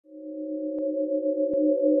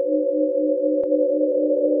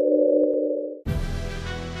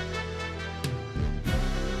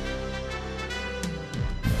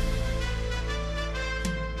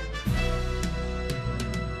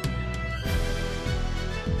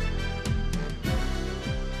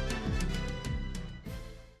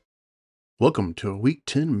Welcome to a Week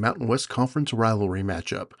 10 Mountain West Conference rivalry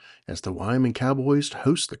matchup as the Wyoming Cowboys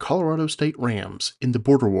host the Colorado State Rams in the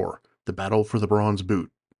Border War, the battle for the Bronze Boot.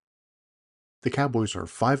 The Cowboys are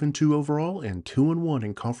 5-2 overall and 2-1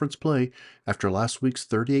 in conference play after last week's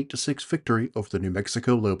 38-6 victory over the New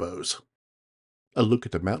Mexico Lobos. A look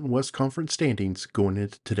at the Mountain West Conference standings going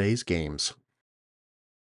into today's games.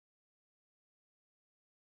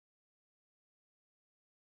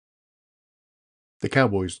 The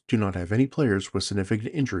Cowboys do not have any players with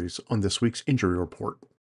significant injuries on this week's injury report.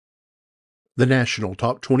 The national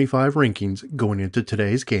top 25 rankings going into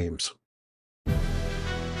today's games.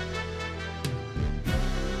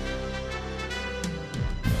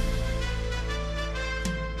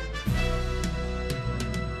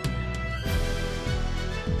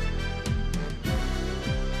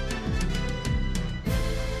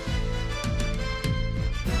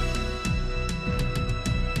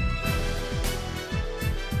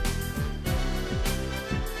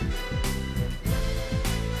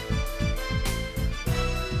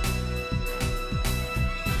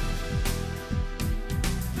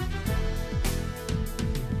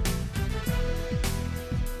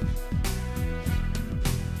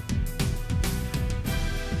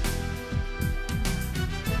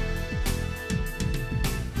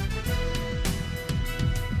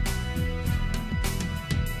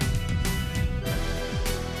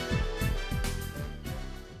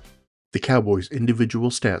 The Cowboys' individual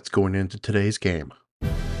stats going into today's game.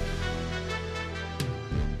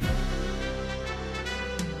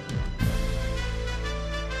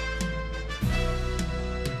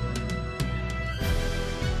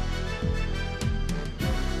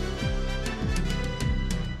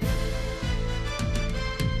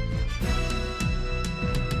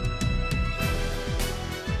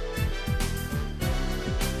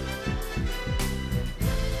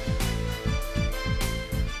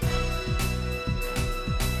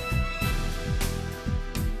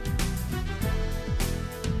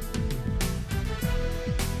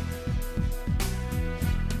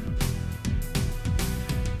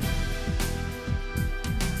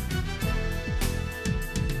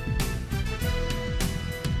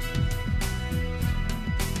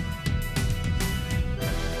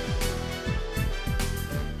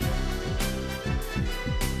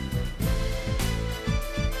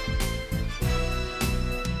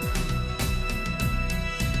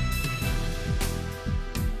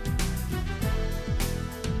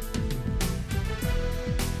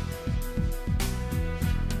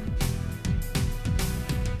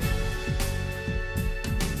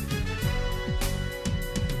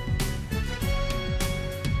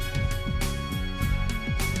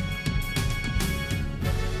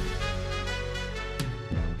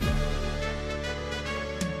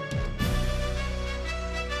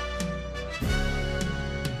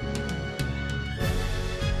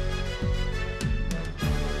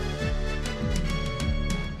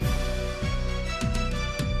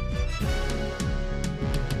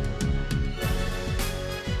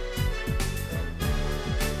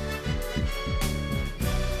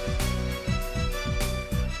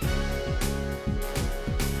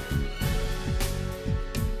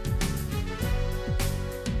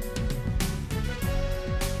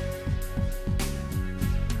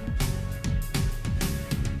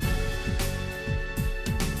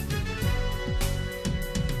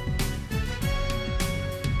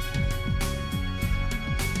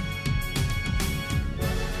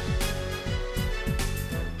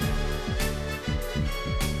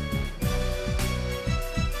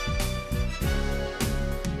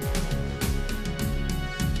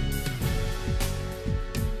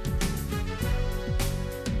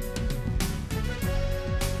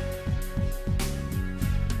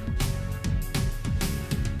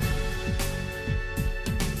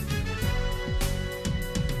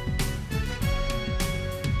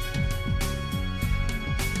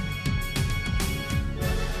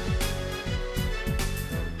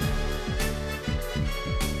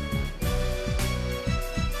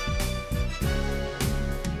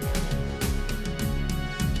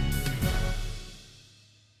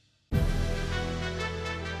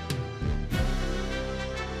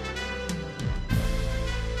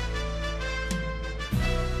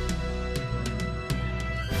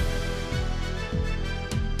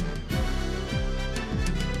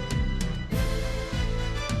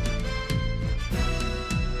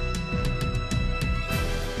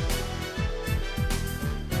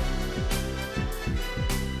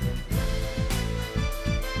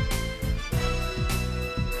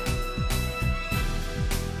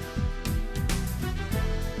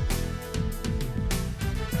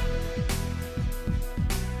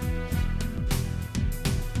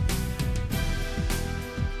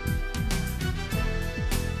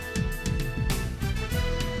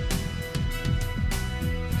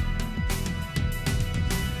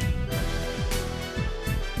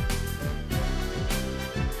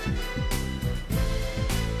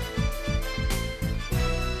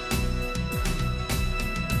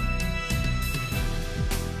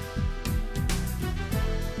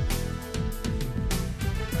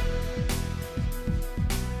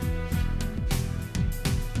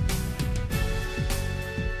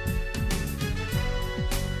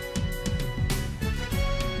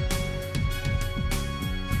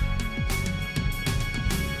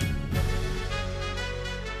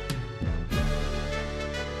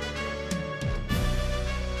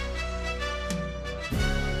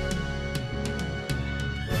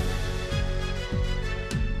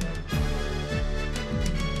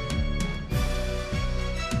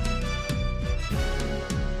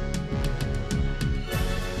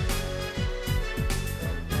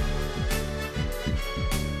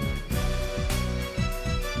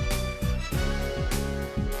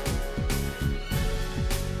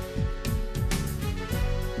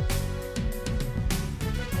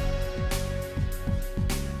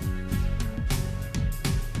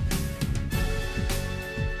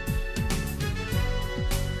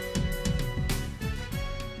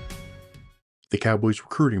 The Cowboys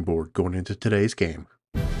recruiting board going into today's game.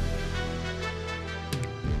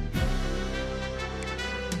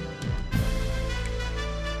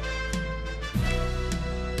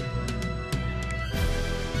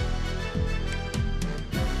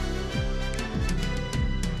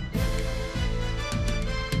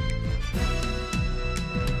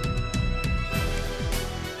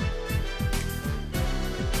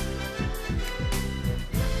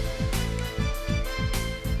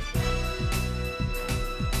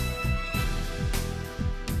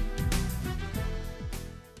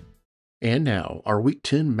 And now, our Week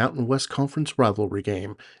 10 Mountain West Conference rivalry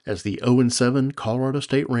game as the 0-7 Colorado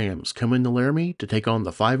State Rams come into Laramie to take on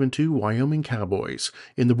the 5-2 Wyoming Cowboys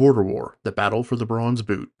in the Border War, the battle for the Bronze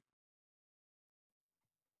Boot.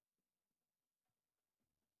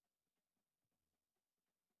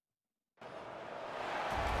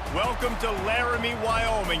 Welcome to Laramie,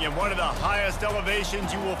 Wyoming, and one of the highest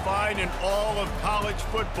elevations you will find in all of college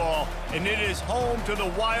football. And it is home to the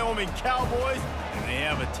Wyoming Cowboys, and they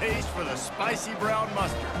have a taste for the spicy brown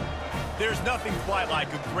mustard. There's nothing quite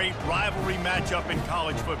like a great rivalry matchup in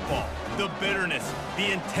college football. The bitterness,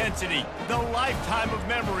 the intensity, the lifetime of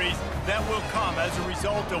memories that will come as a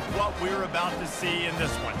result of what we're about to see in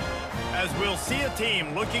this one. As we'll see a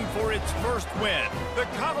team looking for its first win, the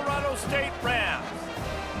Colorado State Rams,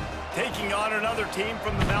 taking on another team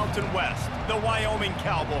from the Mountain West, the Wyoming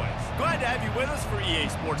Cowboys. Glad to have you with us for EA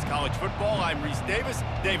Sports College Football. I'm Reese Davis,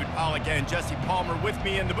 David Pollack and Jesse Palmer with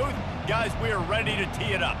me in the booth. Guys, we are ready to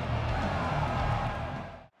tee it up.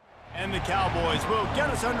 And the Cowboys will get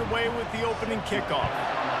us underway with the opening kickoff.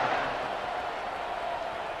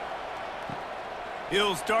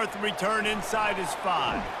 He'll start the return inside his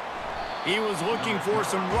 5. He was looking for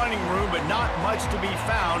some running room, but not much to be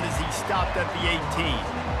found as he stopped at the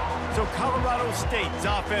 18. So Colorado State's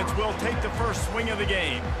offense will take the first swing of the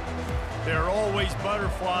game. There are always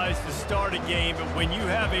butterflies to start a game, but when you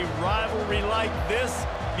have a rivalry like this,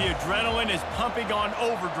 the adrenaline is pumping on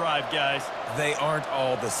overdrive, guys. They aren't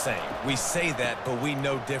all the same. We say that, but we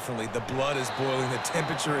know differently. The blood is boiling. The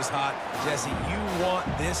temperature is hot. Jesse, you want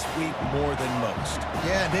this week more than most.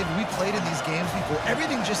 Yeah, David, we played in these games before.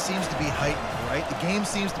 Everything just seems to be heightened, right? The game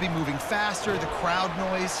seems to be moving faster. The crowd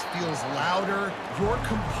noise feels louder. Your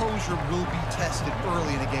composure will be tested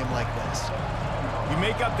early in a game like this. You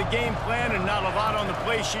make up the game plan and not a lot on the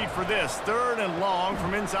play sheet for this. 3rd and long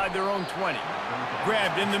from inside their own 20.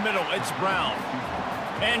 Grabbed in the middle, it's Brown.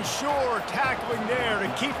 And Shore tackling there to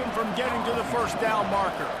keep him from getting to the first down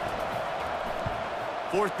marker.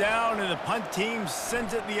 4th down, and the punt team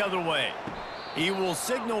sends it the other way. He will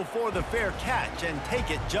signal for the fair catch and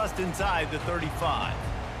take it just inside the 35.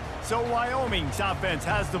 So Wyoming's offense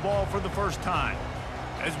has the ball for the first time.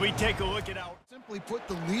 As we take a look at our... Simply put,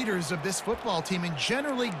 the leaders of this football team, and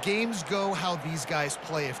generally games go how these guys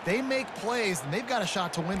play. If they make plays, then they've got a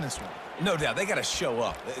shot to win this one. No doubt, they got to show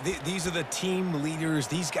up. These are the team leaders.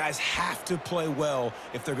 These guys have to play well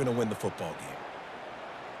if they're going to win the football game.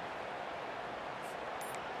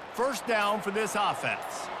 First down for this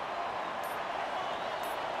offense.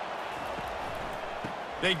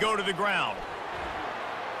 They go to the ground.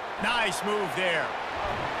 Nice move there.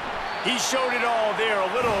 He showed it all there.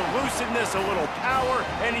 A little elusiveness, a little power,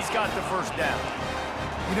 and he's got the first down.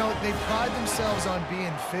 You know, they pride themselves on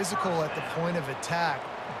being physical at the point of attack,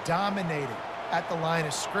 dominating at the line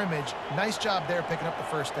of scrimmage. Nice job there picking up the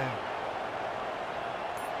first down.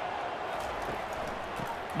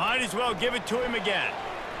 Might as well give it to him again.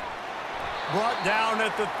 Brought down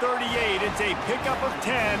at the 38. It's a pickup of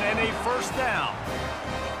 10 and a first down.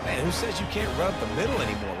 Man, who says you can't run up the middle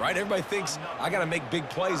anymore, right? Everybody thinks I got to make big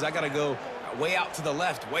plays. I got to go way out to the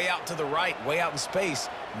left, way out to the right, way out in space.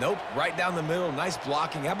 Nope, right down the middle. Nice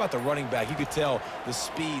blocking. How about the running back? You could tell the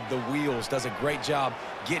speed, the wheels, does a great job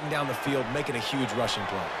getting down the field, making a huge rushing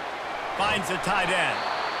play. Finds a tight end.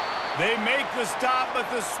 They make the stop, but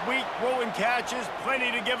the sweet throw and catch is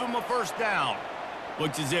plenty to give them a first down.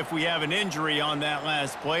 Looks as if we have an injury on that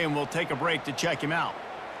last play, and we'll take a break to check him out.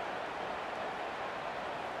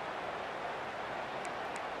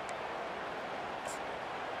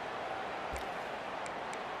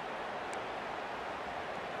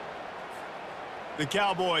 The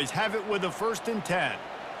Cowboys have it with a 1st and 10.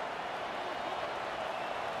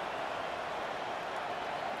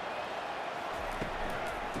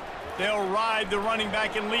 They'll ride the running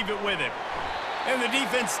back and leave it with him. And the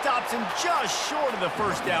defense stops him just short of the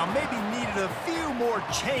first down. Maybe needed a few more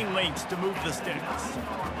chain links to move the sticks.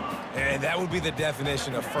 And that would be the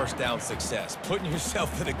definition of first down success. Putting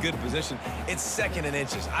yourself in a good position. It's 2nd and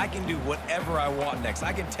inches. I can do whatever I want next.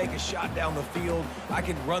 I can take a shot down the field. I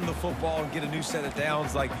can run the football and get a new set of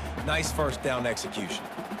downs. Like, nice first down execution.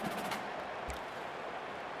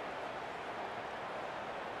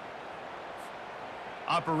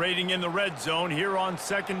 Operating in the red zone here on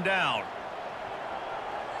 2nd down.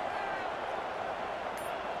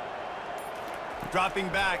 Dropping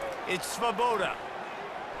back, it's Svoboda.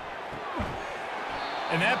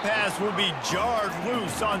 And that pass will be jarred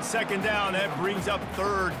loose on 2nd down. That brings up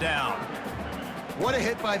 3rd down. What a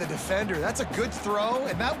hit by the defender. That's a good throw,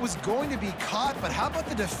 and that was going to be caught, but how about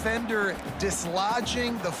the defender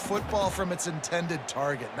dislodging the football from its intended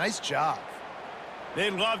target? Nice job.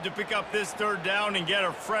 They'd love to pick up this 3rd down and get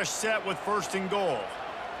a fresh set with 1st and goal.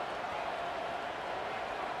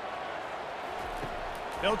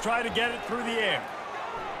 They'll try to get it through the air.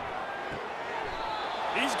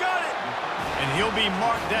 He's got it. And he'll be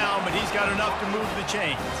marked down, but he's got enough to move the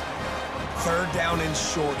chains. 3rd down and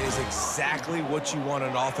short is exactly what you want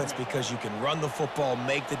on offense because you can run the football,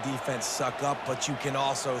 make the defense suck up, but you can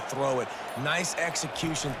also throw it. Nice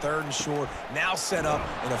execution, 3rd and short, now set up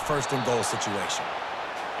in a 1st and goal situation.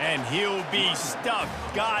 And he'll be stuck.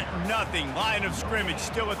 Got nothing. Line of scrimmage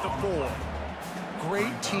still at the 4.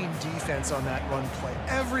 Great team defense on that run play.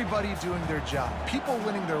 Everybody doing their job. People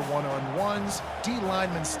winning their one-on-ones, D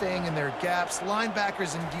linemen staying in their gaps,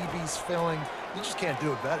 linebackers and DBs filling. You just can't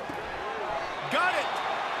do it better. Got it.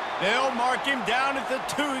 They'll mark him down at the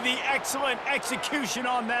 2. The excellent execution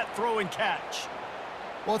on that throw and catch.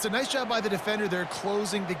 Well, it's a nice job by the defender. They're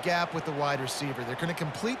closing the gap with the wide receiver. They're going to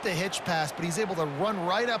complete the hitch pass, but he's able to run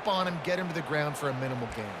right up on him, get him to the ground for a minimal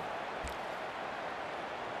gain.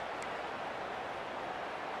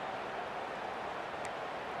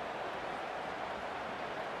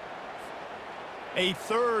 A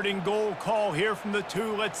 3rd and goal call here from the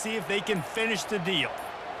 2. Let's see if they can finish the deal.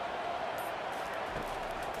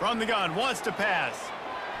 From the gun, wants to pass.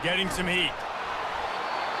 Getting some heat.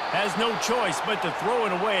 Has no choice but to throw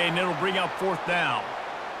it away, and it'll bring up 4th down.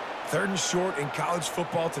 3rd and short in college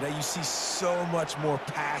football today, you see so much more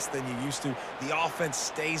pass than you used to. The offense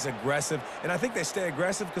stays aggressive, and I think they stay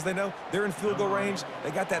aggressive because they know they're in field goal range.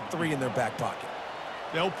 They got that 3 in their back pocket.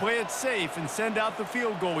 They'll play it safe and send out the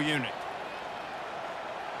field goal unit.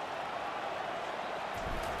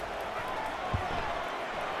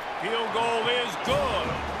 Field goal is good.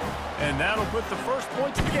 And that'll put the first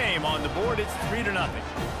points of the game on the board. It's 3-0.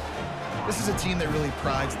 This is a team that really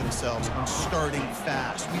prides themselves on starting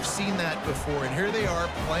fast. We've seen that before, and here they are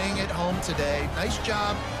playing at home today. Nice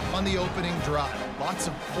job on the opening drive. Lots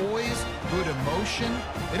of poise, good emotion.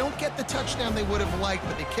 They don't get the touchdown they would have liked,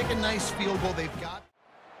 but they kick a nice field goal. They've got.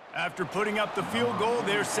 After putting up the field goal,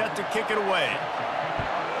 they're set to kick it away.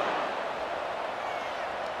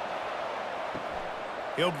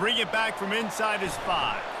 He'll bring it back from inside his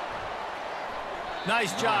 5.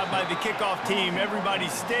 Nice job by the kickoff team. Everybody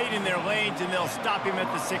stayed in their lanes, and they'll stop him at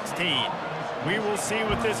the 16. We will see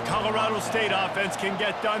what this Colorado State offense can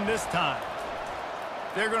get done this time.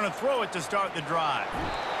 They're going to throw it to start the drive.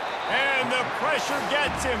 And the pressure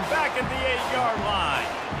gets him back at the 8-yard line.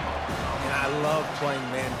 And I love playing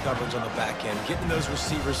man coverage on the back end, getting those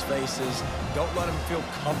receivers' faces. Don't let them feel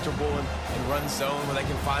comfortable in run zone where they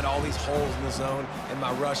can find all these holes in the zone, and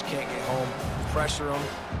my rush can't get home. Pressure them,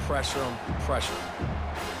 pressure them, pressure them.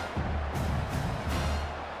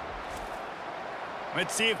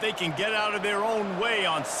 Let's see if they can get out of their own way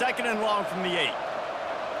on 2nd and long from the 8.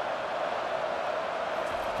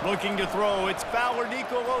 Looking to throw, it's Fowler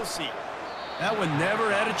Nicolosi. That one never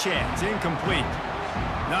had a chance, incomplete.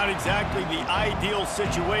 Not exactly the ideal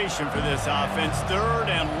situation for this offense. 3rd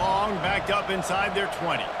and long, backed up inside their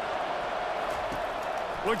 20.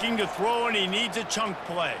 Looking to throw, and he needs a chunk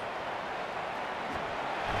play.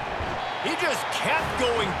 He just kept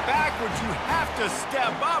going backwards. You have to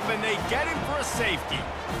step up, and they get him for a safety.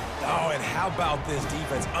 Oh, and how about this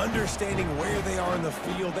defense? Understanding where they are in the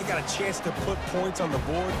field. They got a chance to put points on the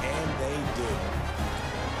board, and they do.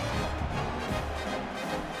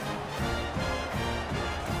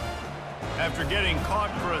 After getting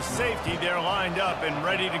caught for a safety, they're lined up and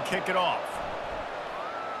ready to kick it off.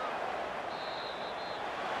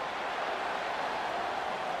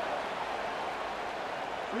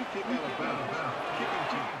 Free kick out of bounds. Kicking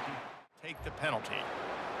team. Take the penalty.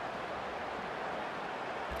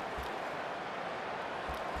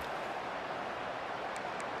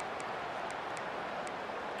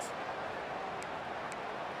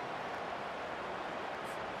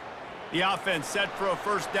 The offense set for a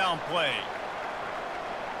first down play.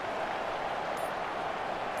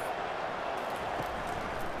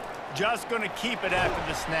 Just going to keep it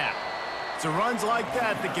after the snap. So runs like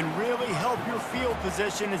that can really help your field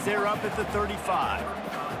position as they're up at the 35.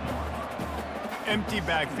 Empty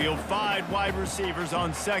backfield, 5 wide receivers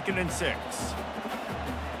on 2nd and 6.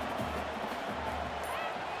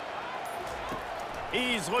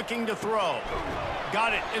 He's looking to throw.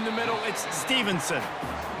 Got it in the middle. It's Stevenson.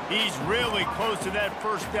 He's really close to that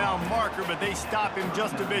first down marker, but they stop him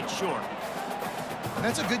just a bit short. And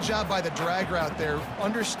that's a good job by the drag route there,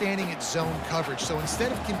 understanding its zone coverage. So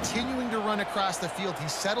instead of continuing to run across the field, he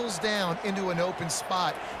settles down into an open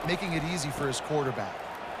spot, making it easy for his quarterback.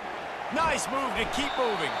 Nice move to keep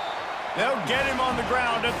moving. They'll get him on the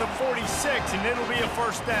ground at the 46, and it'll be a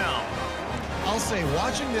first down. I'll say,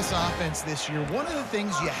 watching this offense this year, one of the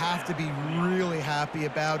things you have to be really happy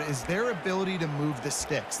about is their ability to move the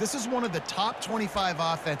sticks. This is one of the top 25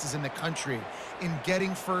 offenses in the country in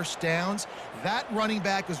getting first downs. That running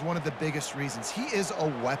back is one of the biggest reasons. He is a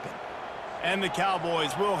weapon. And the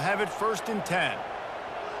Cowboys will have it 1st and 10.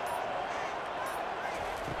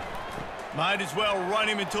 Might as well run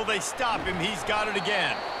him until they stop him. He's got it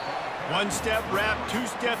again. 1-step wrap,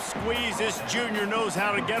 2-step squeeze. This junior knows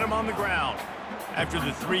how to get him on the ground. After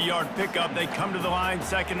the 3-yard pickup, they come to the line,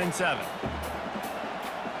 2nd and 7.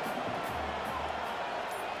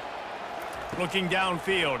 Looking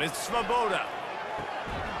downfield, it's Svoboda.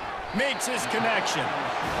 Makes his connection.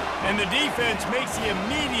 And the defense makes the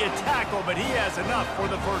immediate tackle, but he has enough for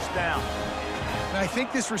the first down. And I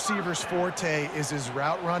think this receiver's forte is his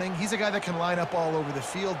route running. He's a guy that can line up all over the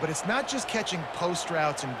field, but it's not just catching post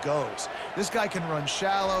routes and goes. This guy can run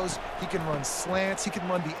shallows, he can run slants, he can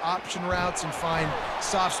run the option routes and find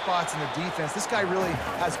soft spots in the defense. This guy really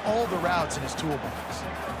has all the routes in his toolbox.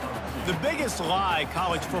 The biggest lie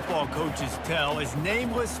college football coaches tell is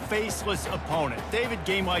nameless, faceless opponent. David,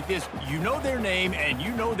 game like this, you know their name and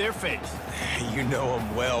you know their face. You know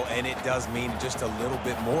them well, and it does mean just a little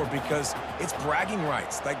bit more because it's bragging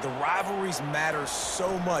rights. Like, the rivalries matter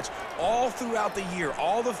so much all throughout the year.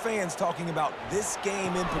 All the fans talking about this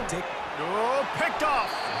game in particular. Oh, picked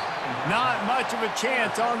off. Not much of a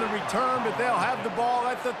chance on the return, but they'll have the ball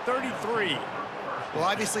at the 33. Well,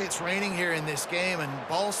 obviously it's raining here in this game, and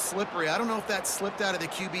ball's slippery. I don't know if that slipped out of the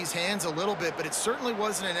QB's hands a little bit, but it certainly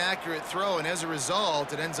wasn't an accurate throw, and as a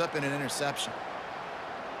result, it ends up in an interception.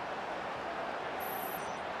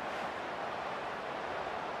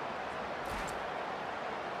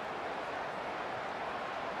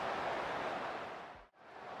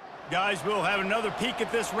 Guys, we'll have another peek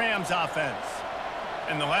at this Rams offense.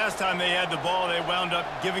 And the last time they had the ball, they wound up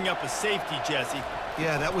giving up a safety, Jesse.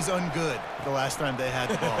 Yeah, that was ungood the last time they had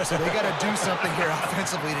the ball. So they got to do something here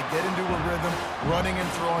offensively to get into a rhythm, running and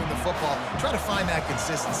throwing the football. Try to find that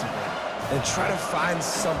consistency there. And try to find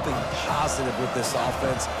something positive with this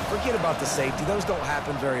offense. Forget about the safety. Those don't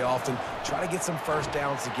happen very often. Try to get some first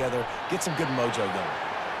downs together. Get some good mojo going.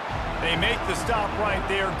 They make the stop right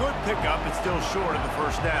there. Good pickup, but still short of the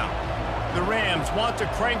first down. The Rams want to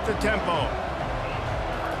crank the tempo.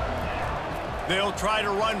 They'll try to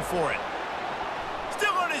run for it.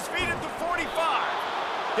 Still on his feet at the 45.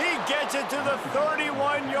 He gets it to the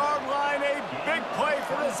 31-yard line. A big play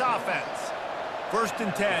for this offense. 1st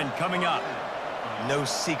and 10 coming up. No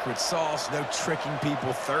secret sauce, no tricking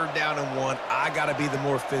people. 3rd down and 1. I got to be the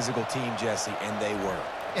more physical team, Jesse, and they were.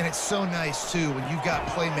 And it's so nice, too, when you've got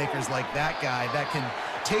playmakers like that guy that can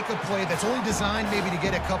take a play that's only designed maybe to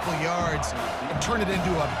get a couple yards and turn it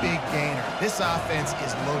into a big gainer. This offense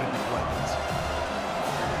is loaded with weapons.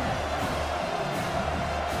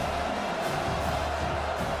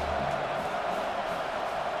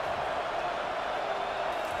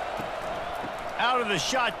 Out of the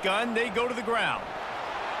shotgun, they go to the ground.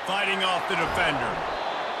 Fighting off the defender.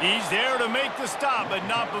 He's there to make the stop, but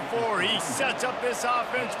not before he sets up this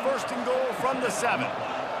offense. 1st and goal from the 7.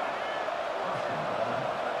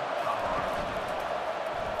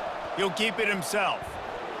 He'll keep it himself.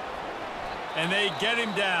 And they get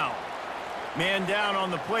him down. Man down on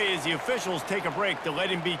the play as the officials take a break to let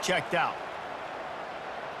him be checked out.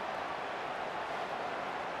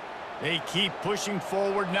 They keep pushing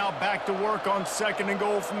forward, now back to work on 2nd and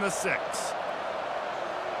goal from the 6.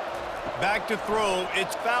 Back to throw,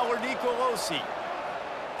 it's Fowler Nicolosi.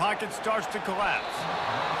 Pocket starts to collapse.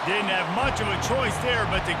 Didn't have much of a choice there,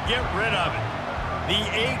 but to get rid of it. The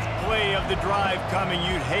 8th play of the drive coming.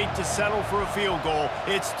 You'd hate to settle for a field goal.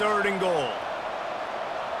 It's 3rd and goal.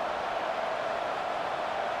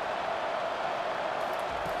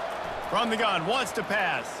 From the gun, wants to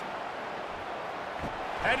pass.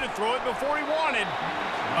 Had to throw it before he wanted.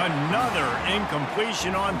 Another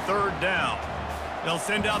incompletion on third down. They'll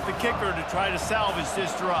send out the kicker to try to salvage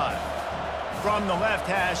this drive. From the left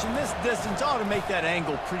hash, and this distance ought to make that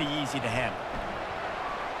angle pretty easy to handle.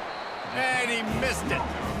 And he missed it.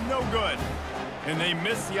 No good. And they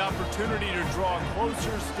missed the opportunity to draw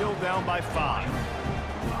closer, still down by 5.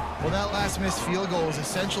 Well, that last missed field goal is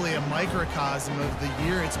essentially a microcosm of the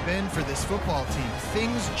year it's been for this football team.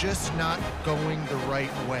 Things just not going the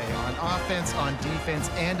right way on offense, on defense,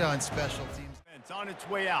 and on special teams. It's on its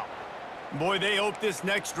way out. Boy, they hope this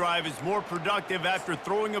next drive is more productive after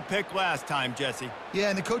throwing a pick last time, Jesse. Yeah,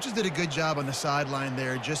 and the coaches did a good job on the sideline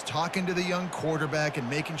there, just talking to the young quarterback and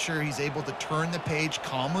making sure he's able to turn the page,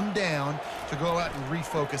 calm him down to go out and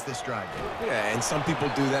refocus this drive. Yeah, and some people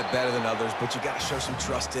do that better than others, but you got to show some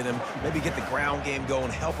trust in him, maybe get the ground game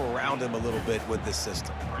going, help around him a little bit with this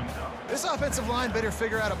system. This offensive line better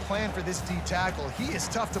figure out a plan for this D tackle. He is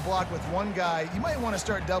tough to block with one guy. You might want to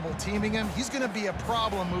start double teaming him. He's going to be a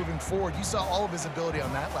problem moving forward. You saw all of his ability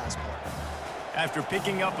on that last play. After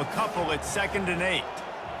picking up a couple at 2nd and 8.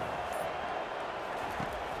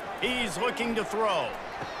 He's looking to throw.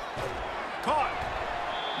 Caught.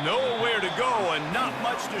 Nowhere to go and not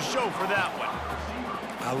much to show for that one.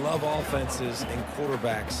 I love offenses and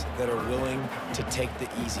quarterbacks that are willing to take the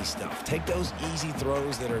easy stuff. Take those easy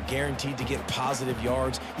throws that are guaranteed to get positive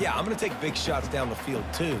yards. Yeah, I'm going to take big shots down the field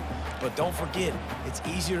too. But don't forget, it's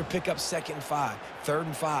easier to pick up 2nd and 5, 3rd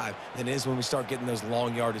and 5 than it is when we start getting those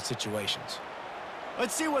long yardage situations.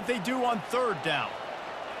 Let's see what they do on 3rd down.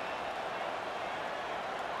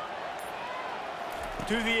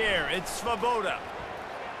 To the air, it's Svoboda.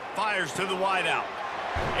 Fires to the wideout.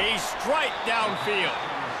 A strike downfield.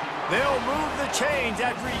 They'll move the chains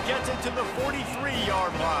after he gets it to the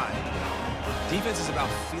 43-yard line. Defense is about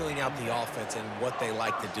feeling out the offense and what they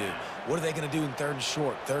like to do. What are they going to do in 3rd and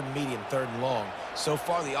short, 3rd and medium, 3rd and long? So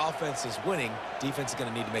far, the offense is winning. Defense is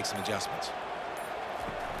going to need to make some adjustments.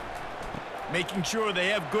 Making sure they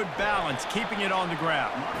have good balance, keeping it on the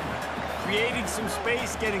ground. Creating some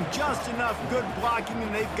space, getting just enough good blocking,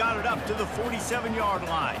 and they've got it up to the 47-yard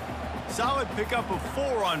line. Solid pickup of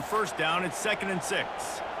 4 on 1st down at 2nd and 6.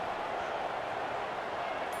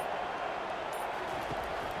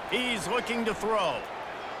 He's looking to throw.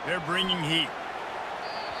 They're bringing heat.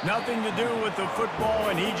 Nothing to do with the football,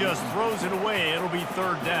 and he just throws it away. It'll be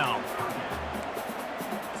 3rd down.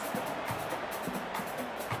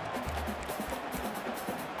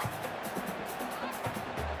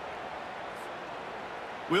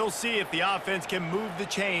 We'll see if the offense can move the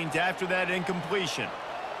chains after that incompletion.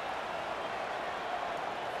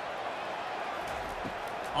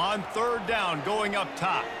 On 3rd down, going up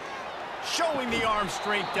top. Showing the arm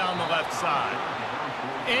strength down the left side.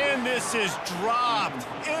 And this is dropped.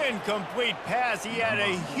 Incomplete pass. He had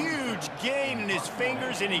a huge gain in his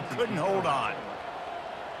fingers, and he couldn't hold on.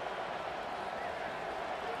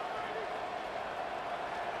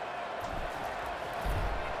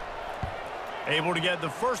 Able to get the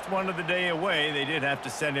first one of the day away. They did have to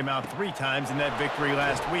send him out 3 times in that victory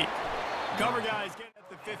last week. Cover guys get at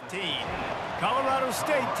the 15. Colorado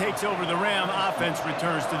State takes over the Ram. Offense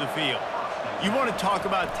returns to the field. You want to talk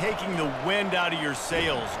about taking the wind out of your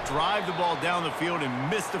sails. Drive the ball down the field and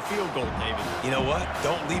miss the field goal, David. You know what?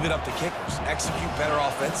 Don't leave it up to kickers. Execute better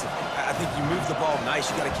offensively. I think you move the ball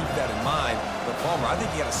nice. You got to keep that in mind. But, Palmer, I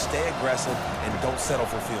think you got to stay aggressive and don't settle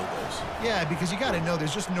for field goals. Yeah, because you got to know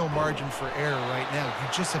there's just no margin for error right now.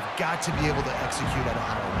 You just have got to be able to execute at a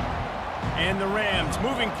high level. And the Rams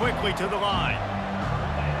moving quickly to the line.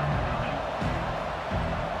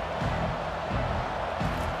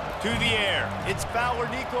 To the air, it's Fowler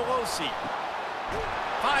Nicolosi.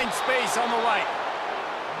 Finds space on the right.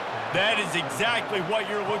 That is exactly what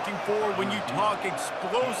you're looking for when you talk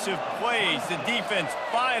explosive plays. The defense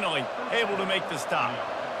finally able to make the stop.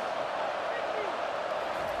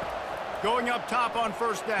 Going up top on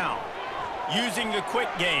 1st down. Using the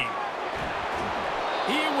quick game.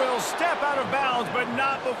 He will step out of bounds, but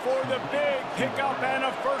not before the big pickup and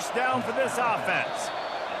a 1st down for this offense.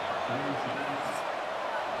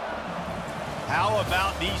 How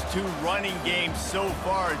about these 2 running games so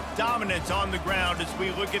far? Dominance on the ground as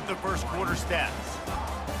we look at the 1st quarter stats.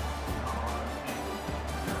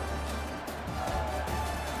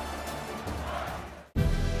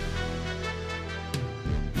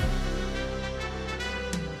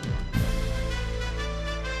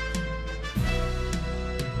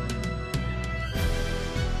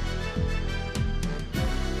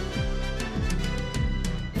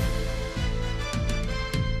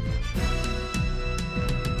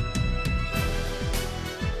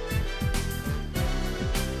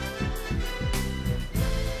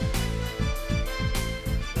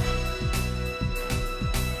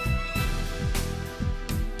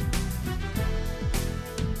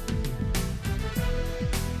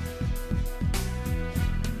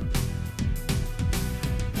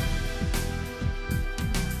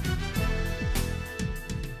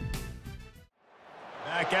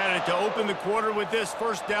 open the quarter with this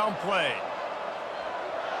first down play.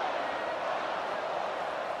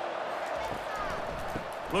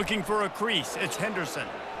 Looking for a crease, it's Henderson.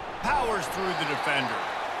 Powers through the defender.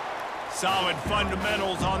 Solid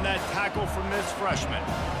fundamentals on that tackle from this freshman.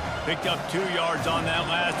 Picked up 2 yards on that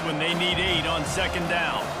last one. They need 8 on second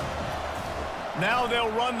down. Now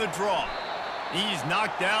they'll run the draw. He's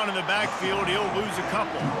knocked down in the backfield. He'll lose a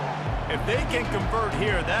couple. If they can convert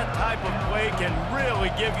here, that type of play can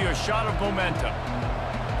really give you a shot of momentum.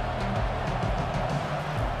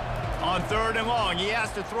 On 3rd and long, he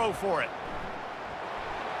has to throw for it.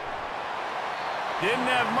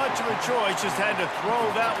 Didn't have much of a choice, just had to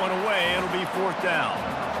throw that one away. It'll be 4th down.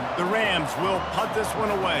 The Rams will punt this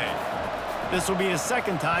one away. This will be the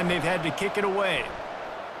 2nd time they've had to kick it away.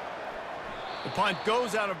 The punt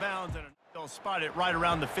goes out of bounds, and they'll spot it right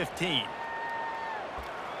around the 15.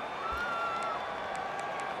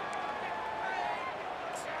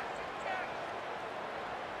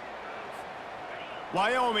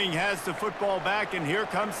 Wyoming has the football back, and here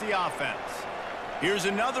comes the offense. Here's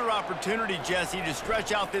another opportunity, Jesse, to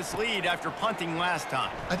stretch out this lead after punting last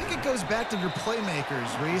time. I think it goes back to your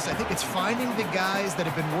playmakers, Reese. I think it's finding the guys that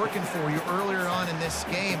have been working for you earlier on in this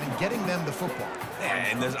game and getting them the football.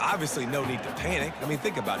 And there's obviously no need to panic. I mean,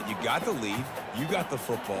 think about it. You got the lead. You got the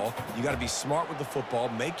football. You got to be smart with the football,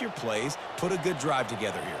 make your plays, put a good drive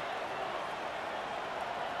together here.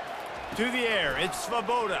 To the air, it's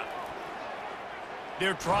Svoboda.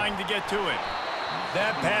 They're trying to get to it.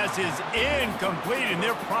 That pass is incomplete, and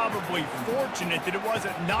they're probably fortunate that it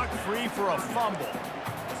wasn't knocked free for a fumble.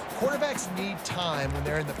 Quarterbacks need time when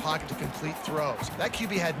they're in the pocket to complete throws. That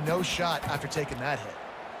QB had no shot after taking that hit.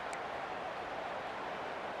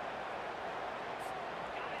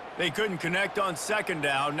 They couldn't connect on 2nd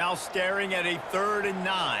down, now staring at a 3rd and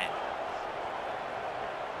 9.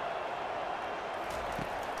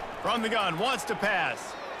 From the gun, wants to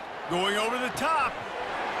pass. Going over the top.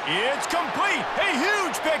 It's complete. A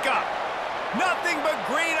huge pickup. Nothing but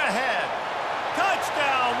green ahead.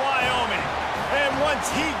 Touchdown, Wyoming. And once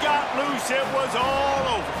he got loose, it was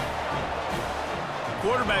all over.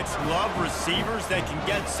 Quarterbacks love receivers that can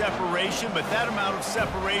get separation, but that amount of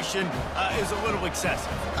separation is a little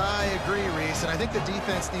excessive. I agree, Reese, and I think the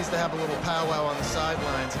defense needs to have a little powwow on the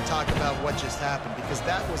sidelines and talk about what just happened, because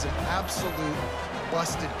that was an absolute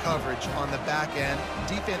busted coverage on the back end.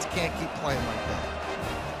 Defense can't keep playing like that.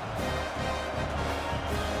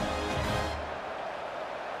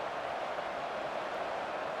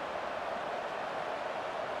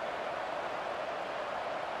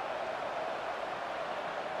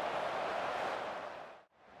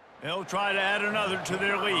 They'll try to add another to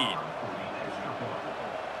their lead.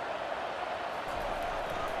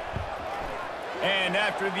 And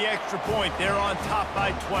after the extra point, they're on top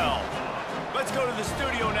by 12. Let's go to the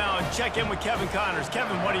studio now and check in with Kevin Connors.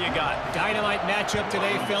 Kevin, what do you got? Dynamite matchup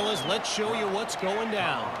today, fellas. Let's show you what's going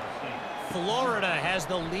down. Florida has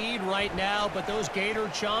the lead right now, but those Gator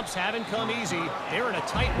chomps haven't come easy. They're in a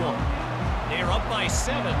tight one. They're up by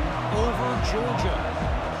 7 over Georgia.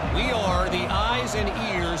 We are the eyes and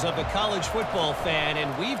ears of the college football fan,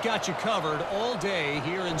 and we've got you covered all day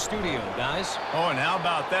here in studio, guys. Oh, and how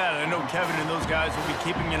about that? I know Kevin and those guys will be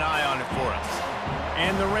keeping an eye on it for us.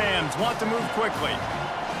 And the Rams want to move quickly.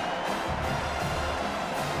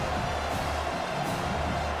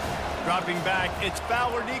 Dropping back, it's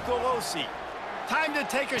Fowler Nicolosi. Time to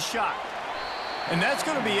take a shot. And that's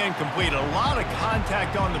going to be incomplete. A lot of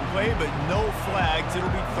contact on the play, but no flags. It'll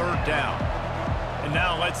be 3rd down. And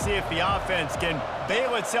now let's see if the offense can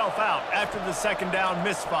bail itself out after the 2nd down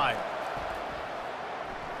misfire.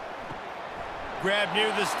 Grab near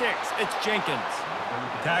the sticks. It's Jenkins.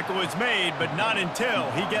 Tackle is made, but not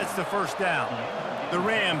until he gets the 1st down. The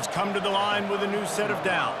Rams come to the line with a new set of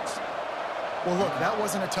downs. Well, look, that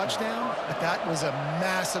wasn't a touchdown, but that was a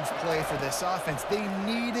massive play for this offense. They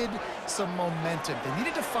needed some momentum. They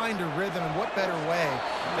needed to find a rhythm, and what better way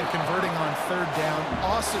than converting on 3rd down.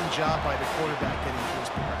 Awesome job by the quarterback getting through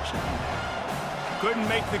his progression. Couldn't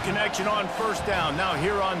make the connection on 1st down. Now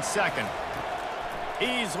here on 2nd.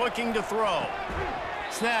 He's looking to throw.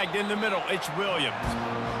 Snagged in the middle, it's Williams.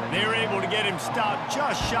 They're able to get him stopped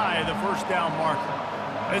just shy of the 1st down marker.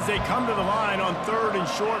 As they come to the line on 3rd and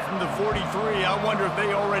short from the 43, I wonder if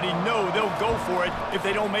they already know they'll go for it if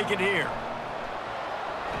they don't make it here.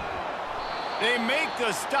 They make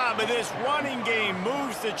the stop, but this running game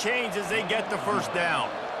moves the chains as they get the 1st down.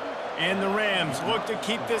 And the Rams look to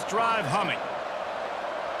keep this drive humming.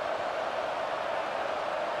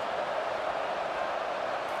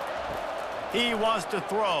 He wants to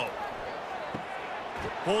throw.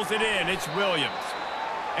 Pulls it in, it's Williams.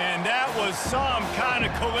 And that was some kind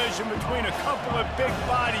of collision between a couple of big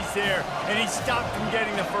bodies there, and he stopped from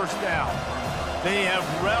getting the first down. They have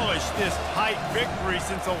relished this tight victory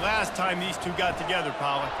since the last time these two got together,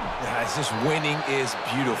 Pollard. Yeah, it's just winning is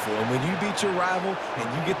beautiful. And when you beat your rival and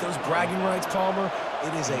you get those bragging rights, Palmer,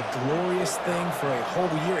 it is a glorious thing for a whole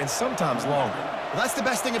year and sometimes longer. Well, that's the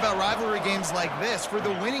best thing about rivalry games like this. For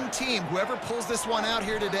the winning team, whoever pulls this one out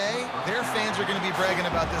here today, their fans are going to be bragging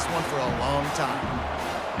about this one for a long time.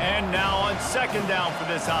 And now on second down for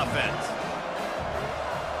this offense.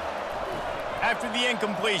 After the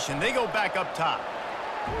incompletion, they go back up top.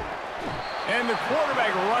 And the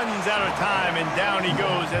quarterback runs out of time, and down he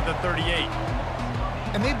goes at the 38.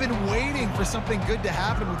 And they've been waiting for something good to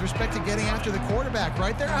happen with respect to getting after the quarterback,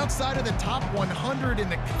 right? They're outside of the top 100 in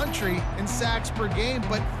the country in sacks per game,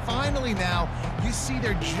 but finally now you see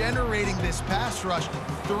they're generating this pass rush.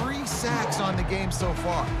 3 sacks on the game so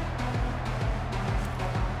far.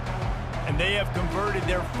 And they have converted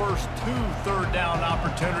their first 2 third-down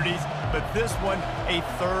opportunities, but this one a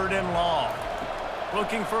 3rd and long.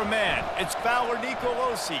 Looking for a man, it's Fowler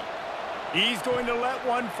Nicolosi. He's going to let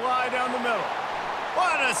one fly down the middle.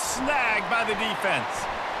 What a snag by the defense.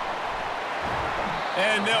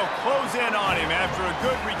 And they'll close in on him after a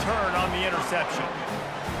good return on the interception.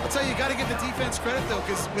 I'll tell you, got to give the defense credit, though,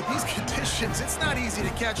 because with these conditions, it's not easy to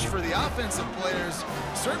catch for the offensive players,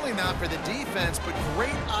 certainly not for the defense, but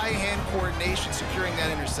great eye-hand coordination securing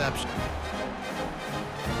that interception.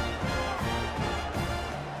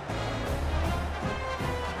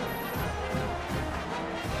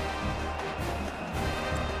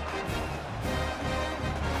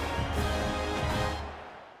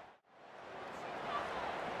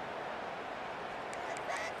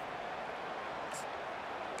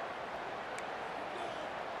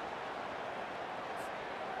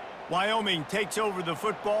 Wyoming takes over the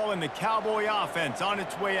football and the Cowboy offense on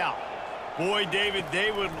its way out. Boy, David,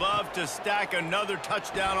 they would love to stack another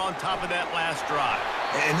touchdown on top of that last drive.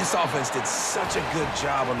 And this offense did such a good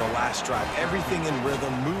job on the last drive. Everything in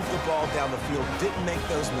rhythm, moved the ball down the field, didn't make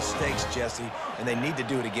those mistakes, Jesse, and they need to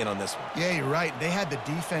do it again on this one. Yeah, you're right. They had the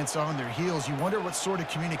defense on their heels. You wonder what sort of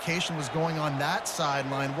communication was going on that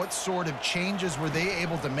sideline. What sort of changes were they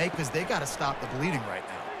able to make, because they got to stop the bleeding right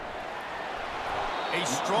now. A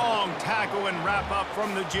strong tackle and wrap-up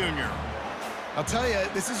from the junior. I'll tell you,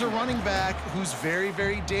 this is a running back who's very,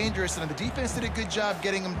 very dangerous, and the defense did a good job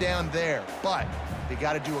getting him down there. But they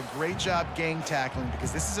got to do a great job gang tackling,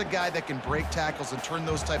 because this is a guy that can break tackles and turn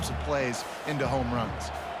those types of plays into home runs.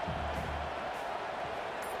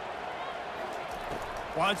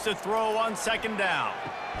 Wants to throw on second down.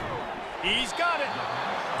 He's got it.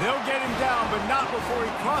 They'll get him down, but not before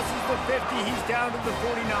he crosses the 50. He's down to the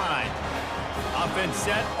 49. Offense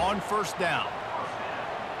set on first down.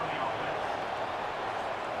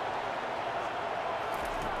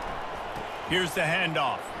 Here's the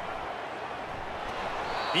handoff.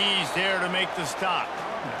 He's there to make the stop.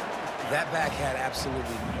 That back had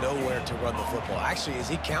absolutely nowhere to run the football. Actually, is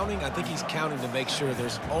he counting? I think he's counting to make sure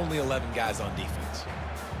there's only 11 guys on defense.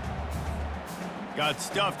 Got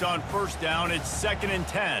stuffed on first down. It's 2nd and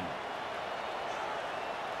 10.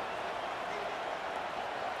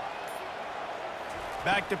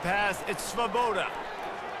 Back to pass, it's Svoboda.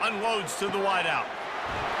 Unloads to the wideout.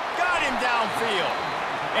 Got him downfield.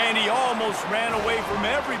 And he almost ran away from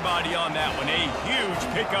everybody on that one. A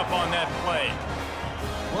huge pickup on that play.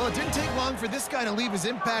 Well, it didn't take long for this guy to leave his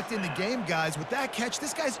impact in the game, guys. With that catch,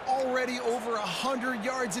 this guy's already over 100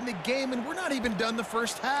 yards in the game, and we're not even done the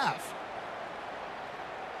first half.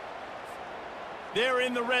 They're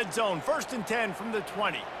in the red zone. 1st and 10 from the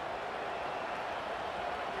 20.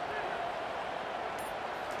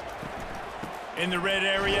 In the red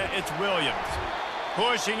area, it's Williams.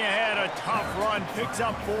 Pushing ahead, a tough run. Picks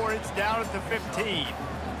up 4. It's down at the 15.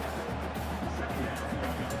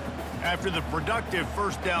 After the productive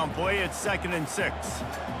first down play, it's 2nd and 6.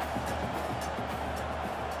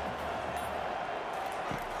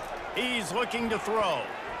 He's looking to throw.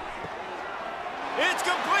 It's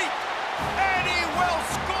complete. And he will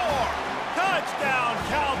score. Touchdown,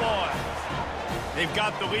 Cowboys. They've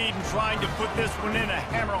got the lead and trying to put this one in a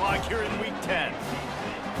hammerlock here in Week 10.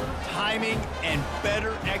 Timing and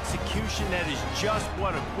better execution, that is just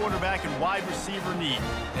what a quarterback and wide receiver need.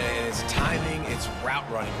 And it's timing, it's route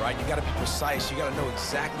running, right? You got to be precise. You got to know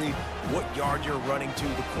exactly what yard you're running to.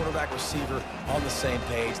 The quarterback, receiver on the same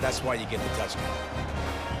page. That's why you get the touchdown.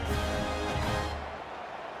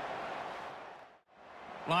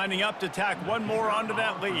 Lining up to tack one more onto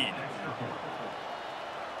that lead.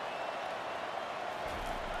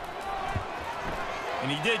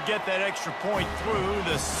 And he did get that extra point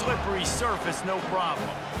through the slippery surface, no problem.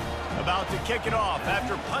 About to kick it off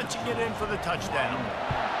after punching it in for the touchdown.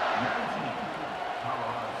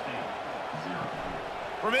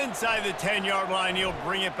 From inside the 10-yard line, he'll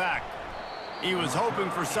bring it back. He was hoping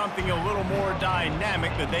for something a little more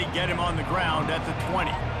dynamic, but they get him on the ground at the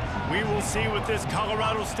 20. We will see what this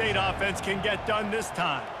Colorado State offense can get done this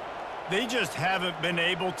time. They just haven't been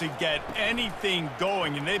able to get anything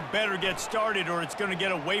going, and they better get started or it's going to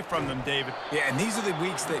get away from them, David. Yeah, and these are the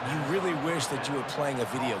weeks that you really wish that you were playing a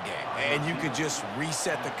video game and you could just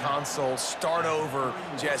reset the console, start over,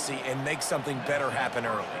 Jesse, and make something better happen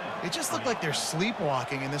early. It just looked like they're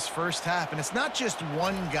sleepwalking in this first half, and it's not just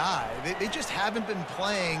one guy. They just haven't been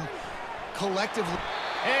playing collectively.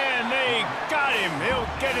 And they got him. He'll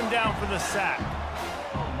get him down for the sack.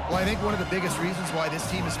 Well, I think one of the biggest reasons why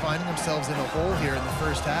this team is finding themselves in a hole here in the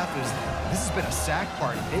first half is this has been a sack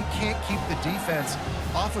party. They can't keep the defense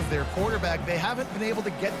off of their quarterback. They haven't been able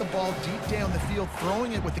to get the ball deep down the field,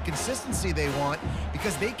 throwing it with the consistency they want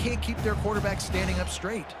because they can't keep their quarterback standing up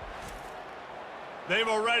straight. They've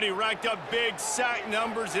already racked up big sack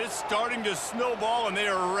numbers. It's starting to snowball, and they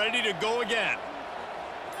are ready to go again.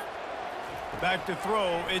 Back to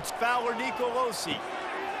throw. It's Nicolosi.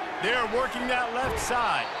 They're working that left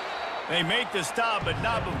side. They make the stop, but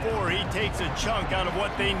not before he takes a chunk out of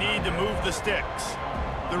what they need to move the sticks.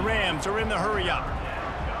 The Rams are in the hurry-up.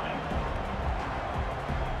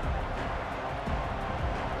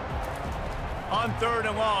 On 3rd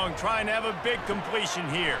and long, trying to have a big completion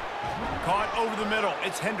here. Caught over the middle.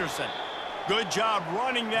 It's Henderson. Good job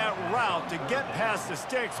running that route to get past the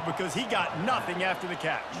sticks because he got nothing after the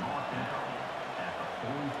catch.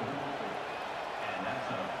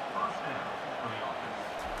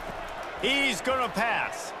 He's going to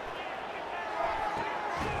pass.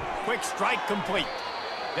 Quick strike complete.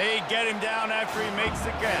 They get him down after he makes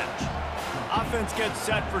the catch. Offense gets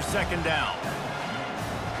set for 2nd down.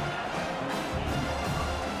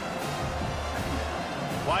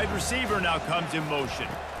 Wide receiver now comes in motion.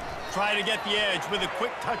 Try to get the edge with a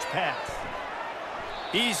quick touch pass.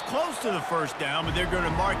 He's close to the 1st down, but they're going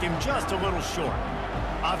to mark him just a little short.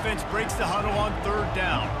 Offense breaks the huddle on 3rd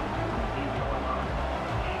down.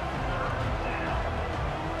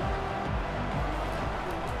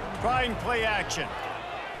 Trying play action.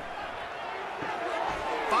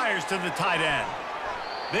 Fires to the tight end.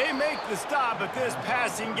 They make the stop, but this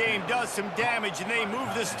passing game does some damage, and they move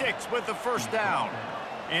the sticks with the 1st down.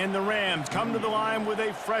 And the Rams come to the line with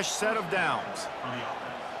a fresh set of downs.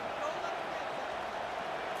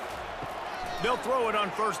 They'll throw it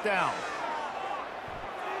on 1st down.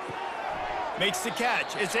 Makes the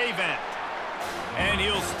catch. It's Avant. And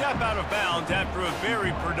he'll step out of bounds after a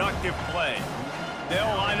very productive play.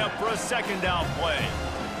 They'll line up for a 2nd down play.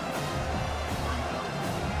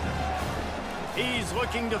 He's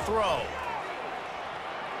looking to throw.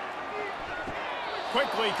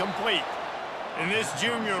 Quickly complete. And this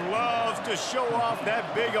junior loves to show off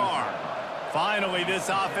that big arm. Finally, this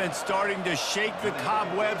offense starting to shake the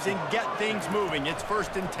cobwebs and get things moving. It's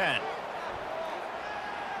 1st and 10.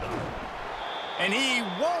 And he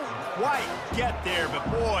won't quite get there, but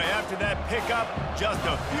boy, after that pickup, just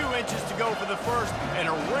a few inches to go for the 1st, an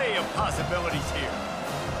array of possibilities here.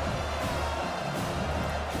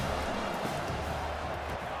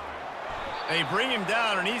 They bring him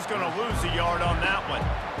down, and he's going to lose a yard on that one.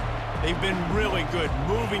 They've been really good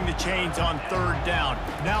moving the chains on 3rd down.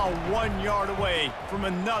 Now 1 yard away from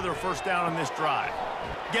another 1st down on this drive.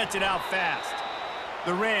 Gets it out fast.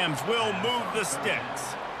 The Rams will move the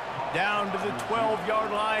sticks. Down to the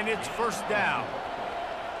 12-yard line, it's 1st down.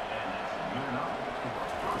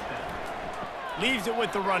 Leaves it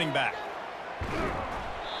with the running back.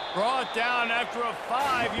 Brought down after a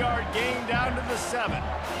 5-yard gain down to the 7.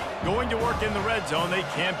 Going to work in the red zone. They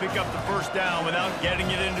can't pick up the 1st down without getting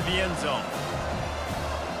it into the end zone.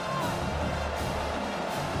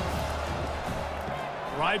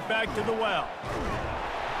 Right back to the well.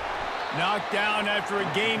 Knocked down after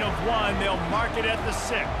a gain of 1. They'll mark it at the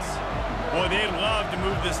 6. Boy, they'd love to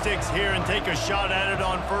move the sticks here and take a shot at it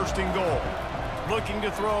on 1st and goal. Looking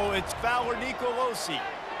to throw, it's Nicolosi.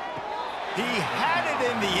 He had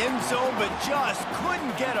it in the end zone, but just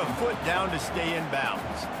couldn't get a foot down to stay in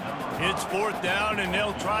bounds. It's 4th down, and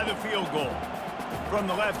they'll try the field goal. From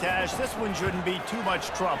the left hash, this one shouldn't be too much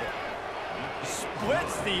trouble.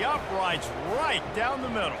 Splits the uprights right down the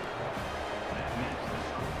middle.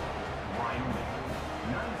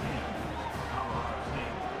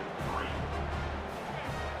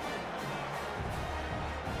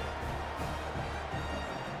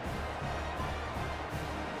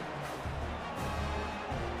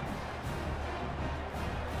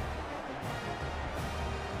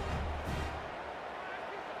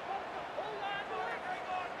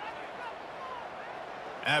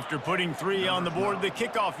 After putting 3 on the board, the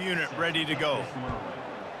kickoff unit ready to go.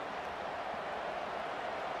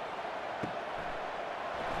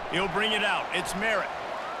 He'll bring it out. It's Merritt.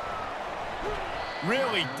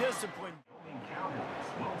 Really disciplined. Cowboys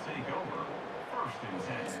will take over 1st and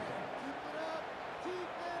 10.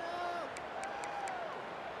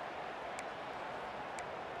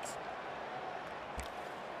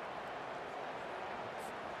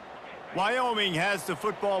 Wyoming has the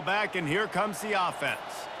football back, and here comes the offense.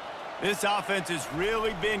 This offense has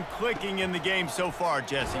really been clicking in the game so far,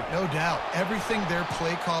 Jesse. No doubt. Everything their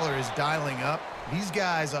play caller is dialing up, these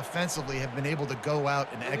guys offensively have been able to go out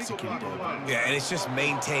and execute. Yeah, and it's just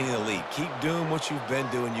maintaining the lead. Keep doing what you've been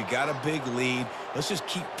doing. You got a big lead. Let's just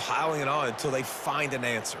keep piling it on until they find an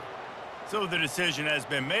answer. So the decision has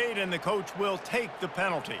been made, and the coach will take the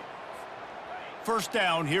penalty. 1st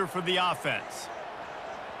down here for the offense.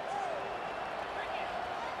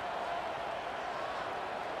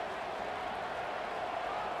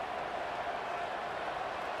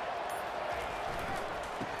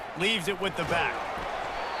 Leaves it with the back.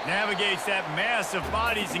 Navigates that mass of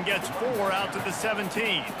bodies and gets 4 out to the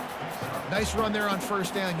 17. Nice run there on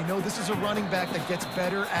 1st down. You know this is a running back that gets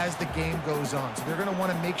better as the game goes on. So they're going to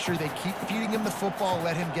want to make sure they keep feeding him the football,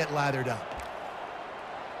 let him get lathered up.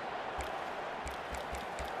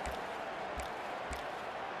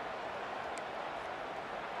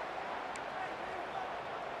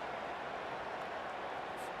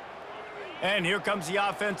 And here comes the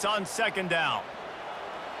offense on 2nd down.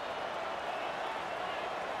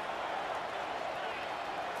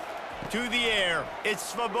 To the air,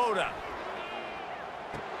 it's Svoboda.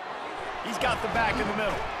 He's got the back in the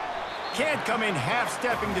middle. Can't come in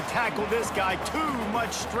half-stepping to tackle this guy. Too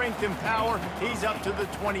much strength and power. He's up to the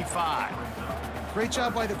 25. Great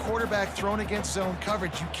job by the quarterback thrown against zone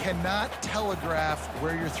coverage. You cannot telegraph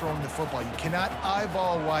where you're throwing the football. You cannot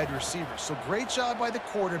eyeball wide receivers. So great job by the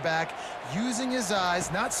quarterback using his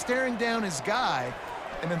eyes, not staring down his guy,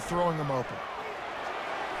 and then throwing him open.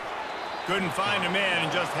 Couldn't find a man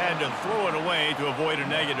and just had to throw it away to avoid a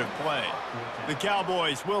negative play. The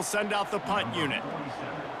Cowboys will send out the punt unit.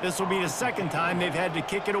 This will be the 2nd time they've had to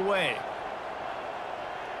kick it away.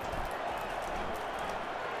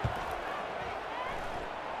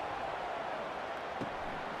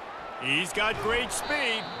 He's got great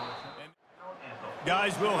speed.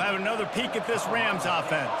 Guys, we'll have another peek at this Rams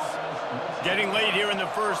offense. Getting late here in the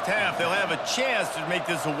 1st half, they'll have a chance to make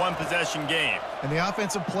this a 1-possession game. And the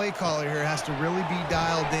offensive play caller here has to really be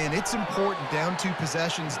dialed in. It's important down 2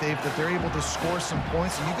 possessions, Dave, that they're able to score some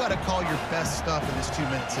points, and you got to call your best stuff in this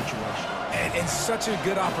 2-minute situation. And such a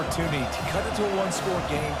good opportunity to cut it to a 1-score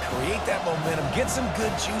game, create that momentum, get some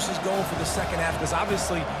good juices going for the 2nd half, because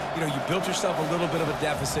obviously, you know, you built yourself a little bit of a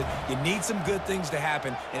deficit. You need some good things to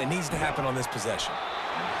happen, and it needs to happen on this possession.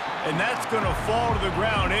 And that's going to fall to the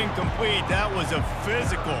ground incomplete. That was a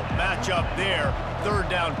physical matchup there. 3rd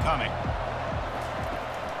down coming.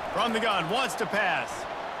 From the gun, wants to pass.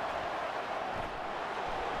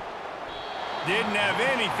 Didn't have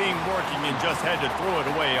anything working and just had to throw it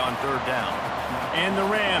away on 3rd down. And the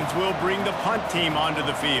Rams will bring the punt team onto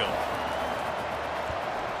the field.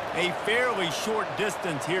 A fairly short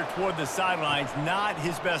distance here toward the sidelines, not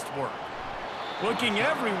his best work. Looking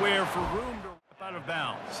everywhere for room to rip out of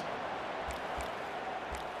bounds.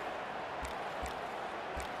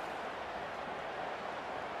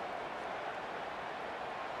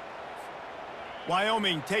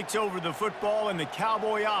 Wyoming takes over the football, and the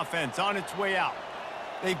Cowboy offense on its way out.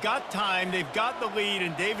 They've got time, they've got the lead,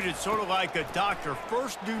 and David, it's sort of like a doctor.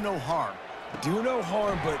 First, do no harm. Do no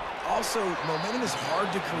harm, but also momentum is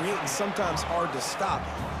hard to create and sometimes hard to stop.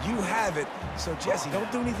 You have it, so Jesse,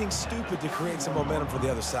 don't do anything stupid to create some momentum for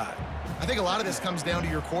the other side. I think a lot of this comes down to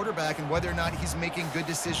your quarterback and whether or not he's making good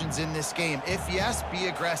decisions in this game. If yes, be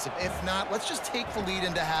aggressive. If not, let's just take the lead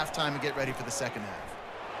into halftime and get ready for the 2nd half.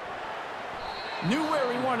 Knew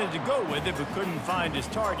where he wanted to go with it, but couldn't find his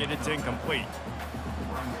target. It's incomplete.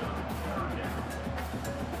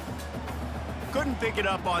 Couldn't pick it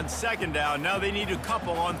up on 2nd down. Now they need a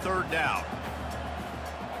couple on 3rd down.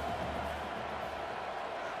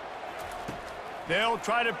 They'll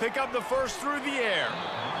try to pick up the first through the air.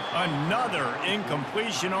 Another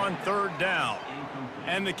incompletion on 3rd down.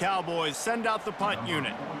 And the Cowboys send out the punt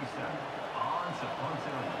unit.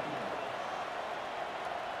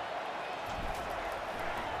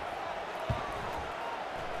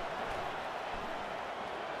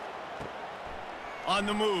 On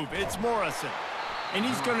the move, it's Morrison. And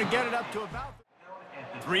he's going to get it up to about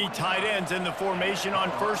 3 tight ends in the formation on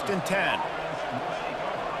 1st and 10.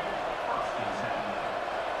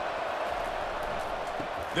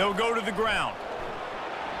 They'll go to the ground.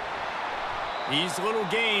 These little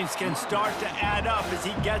gains can start to add up as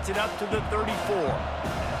he gets it up to the 34.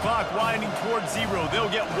 Clock winding towards 0. They'll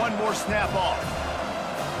get one more snap off.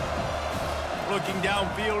 Looking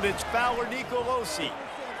downfield, it's Fowler Nicolosi.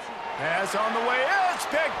 Pass on the way. It's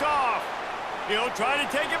picked off. He'll try to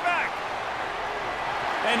take it back.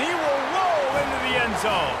 And he will roll into the end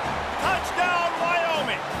zone. Touchdown,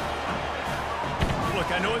 Wyoming. Look,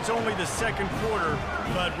 I know it's only the second quarter,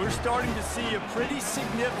 but we're starting to see a pretty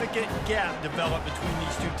significant gap develop between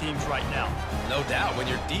these two teams right now. No doubt. When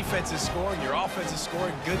your defense is scoring, your offense is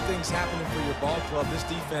scoring, good things happening for your ball club. This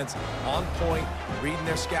defense on point, reading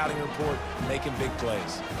their scouting report, making big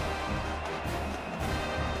plays.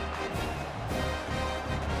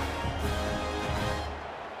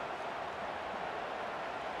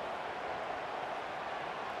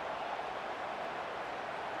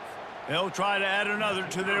 They'll try to add another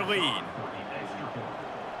to their lead.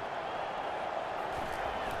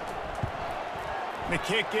 The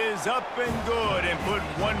kick is up and good and put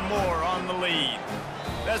one more on the lead.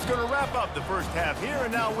 That's going to wrap up the first half here,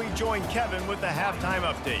 and now we join Kevin with the halftime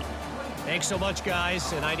update. Thanks so much,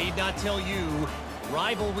 guys, and I need not tell you,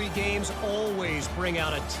 rivalry games always bring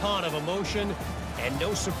out a ton of emotion, and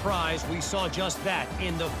no surprise, we saw just that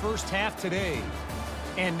in the first half today.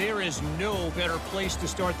 And there is no better place to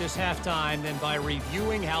start this halftime than by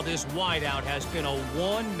reviewing how this wideout has been a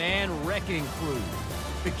one-man wrecking crew.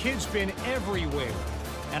 The kid's been everywhere,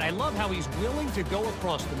 and I love how he's willing to go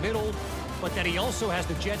across the middle, but that he also has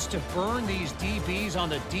the jets to burn these DBs on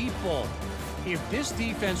the deep ball. If this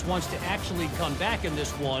defense wants to actually come back in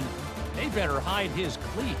this one, they better hide his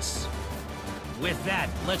cleats. With that,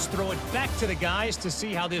 let's throw it back to the guys to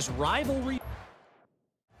see how this rivalry...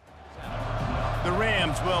 The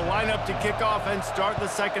Rams will line up to kick off and start the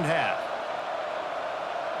second half.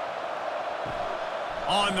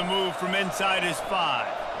 On the move from inside his 5.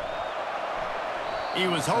 He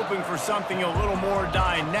was hoping for something a little more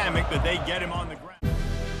dynamic, but they get him on the ground.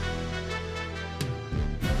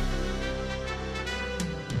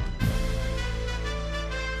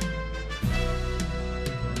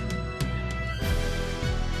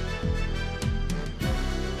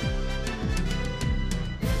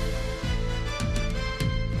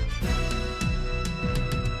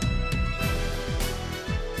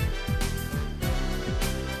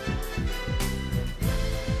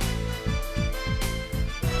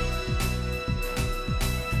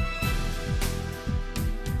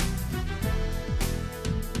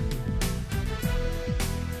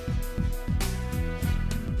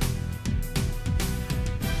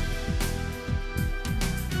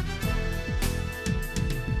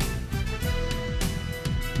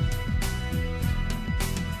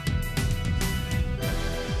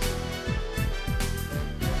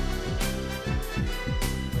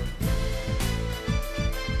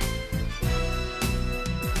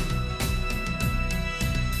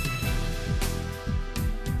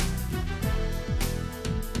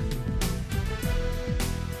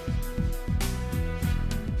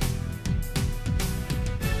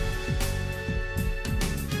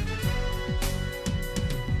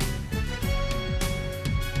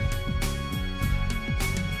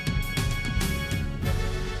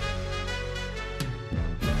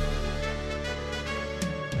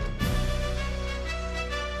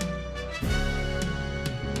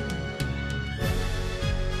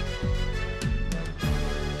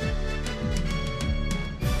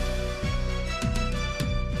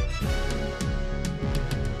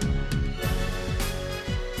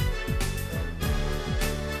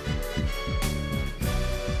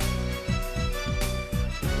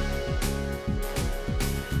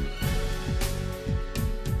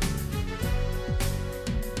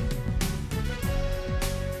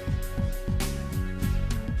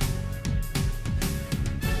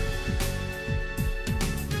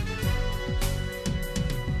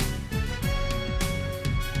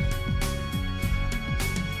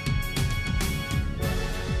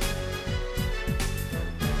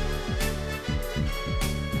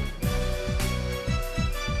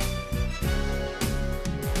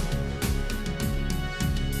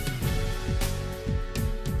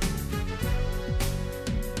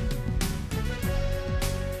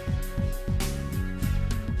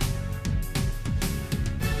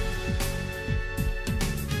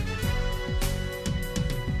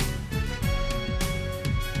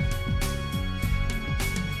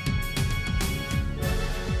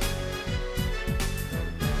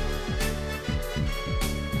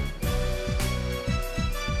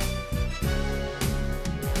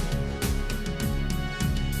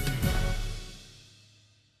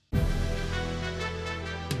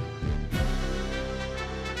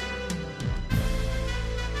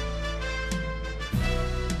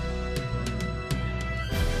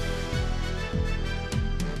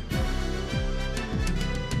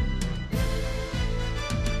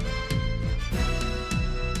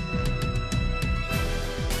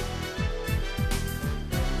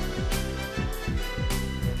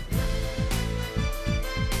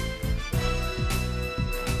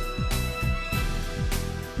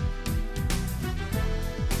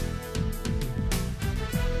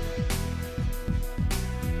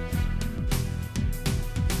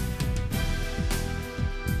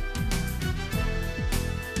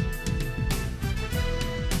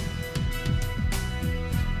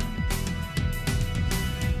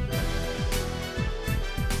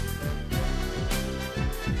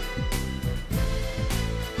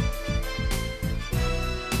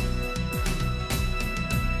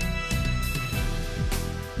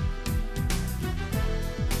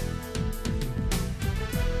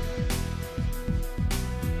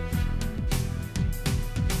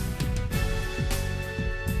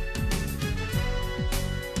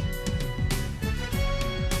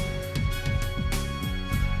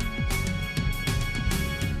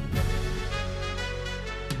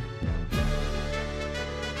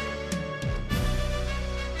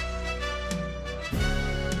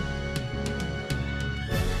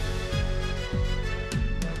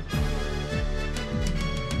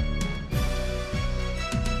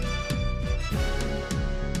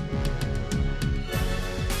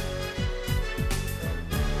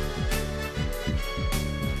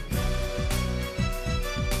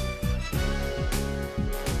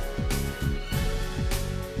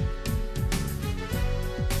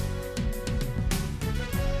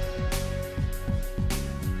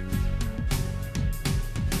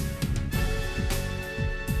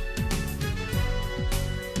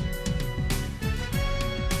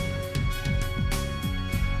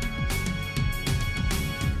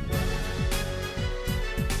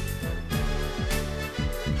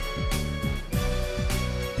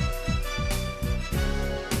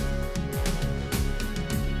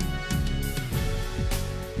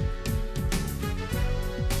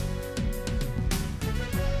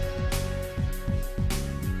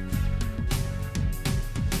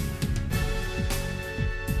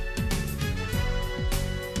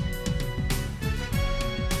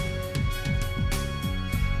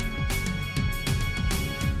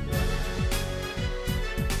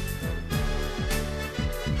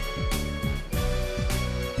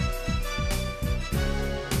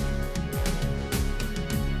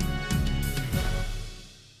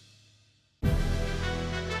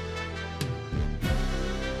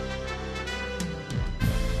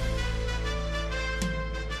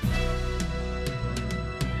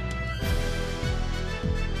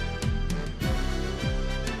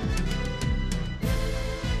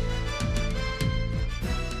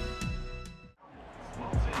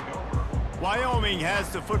 Wyoming has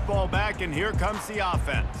the football back, and here comes the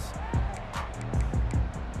offense.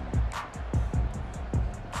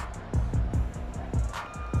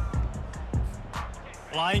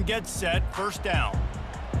 Line gets set, first down.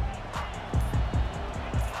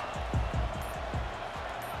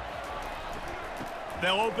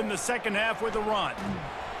 They'll open the second half with a run.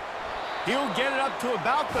 He'll get it up to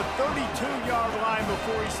about the 32-yard line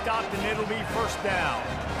before he stopped, and it'll be first down.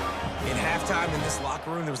 In halftime in this locker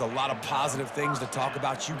room, there was a lot of positive things to talk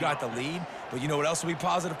about. You got the lead, but you know what else will be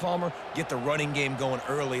positive, Palmer? Get the running game going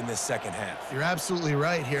early in this second half. You're absolutely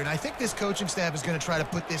right here, and I think this coaching staff is going to try to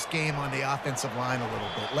put this game on the offensive line a little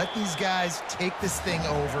bit. Let these guys take this thing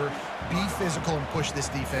over, be physical, and push this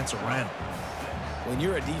defense around. When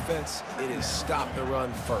you're a defense, it is stop the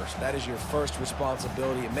run first. That is your first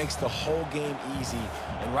responsibility. It makes the whole game easy.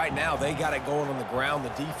 And right now, they got it going on the ground. The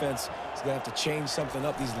defense is going to have to change something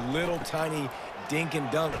up. These little tiny dink and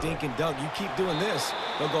dunk, dink and dunk. You keep doing this,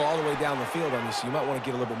 they'll go all the way down the field on you, so you might want to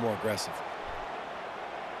get a little bit more aggressive.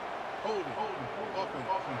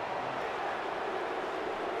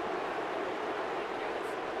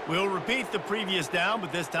 We'll repeat the previous down,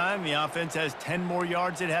 but this time the offense has 10 more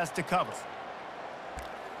yards it has to cover.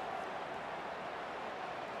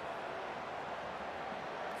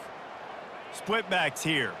 Split backs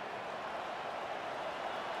here.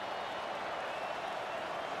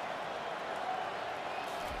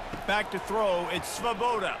 Back to throw, it's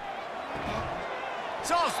Svoboda.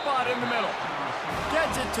 Soft spot in the middle.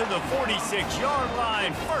 Gets it to the 46-yard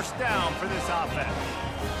line. First down for this offense.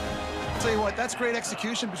 I'll tell you what, that's great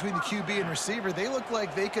execution between the QB and receiver. They look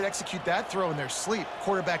like they could execute that throw in their sleep.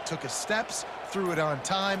 Quarterback took his steps, threw it on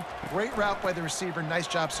time. Great route by the receiver. Nice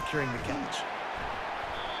job securing the catch.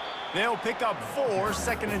 They'll pick up 4,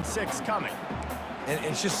 second and 6 coming. And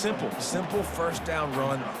it's just simple. Simple first down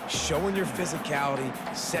run, showing your physicality,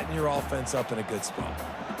 setting your offense up in a good spot.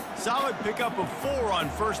 Solid pickup of 4 on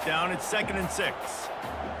first down. It's second and 6.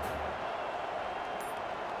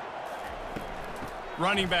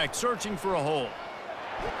 Running back searching for a hole.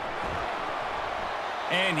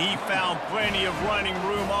 And he found plenty of running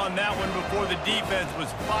room on that one before the defense was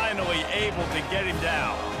finally able to get him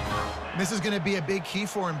down. This is going to be a big key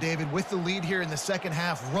for him, David, with the lead here in the second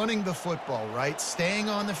half, running the football, right? Staying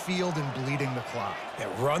on the field and bleeding the clock. Yeah,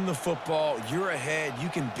 run the football. You're ahead. You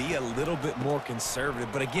can be a little bit more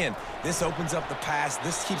conservative. But again, this opens up the pass.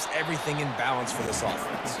 This keeps everything in balance for this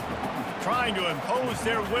offense. Trying to impose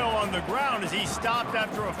their will on the ground as he stopped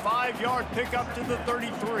after a 5-yard pickup to the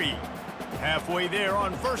 33. Halfway there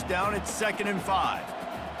on first down, it's second and 5.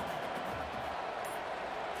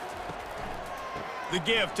 The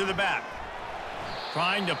give to the back.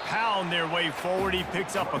 Trying to pound their way forward. He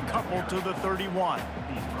picks up a couple to the 31.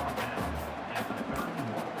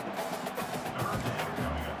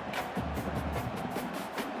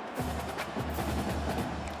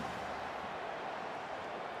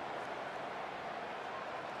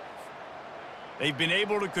 They've been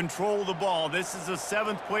able to control the ball. This is the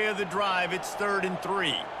 7th play of the drive. It's 3rd and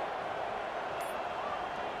 3.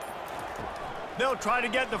 They'll try to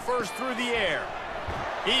get the first through the air.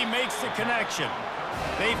 He makes the connection.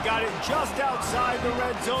 They've got it just outside the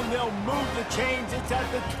red zone. They'll move the chains. It's at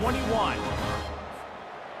the 21.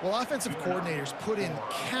 Well, offensive coordinators put in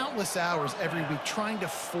countless hours every week trying to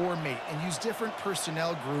formate and use different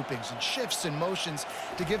personnel groupings and shifts and motions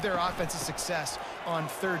to give their offense a success on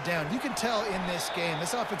third down. You can tell in this game,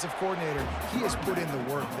 this offensive coordinator, he has put in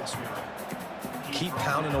the work this week. Keep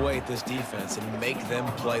pounding away at this defense and make them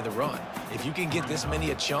play the run. If you can get this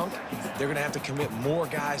many a chunk, they're going to have to commit more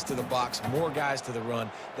guys to the box, more guys to the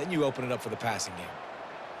run. Then you open it up for the passing game.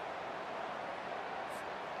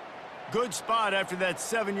 Good spot after that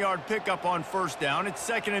 7-yard pickup on first down. It's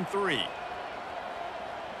 2nd and 3.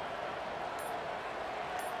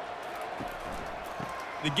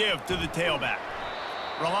 The give to the tailback.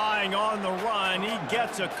 Relying on the run, he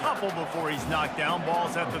gets a couple before he's knocked down.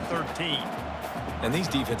 Ball's at the 13. And these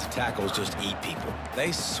defensive tackles just eat people.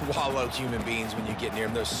 They swallow human beings when you get near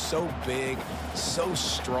them. They're so big, so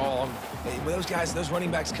strong. When those guys, those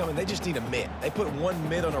running backs come in, they just need a mitt. They put one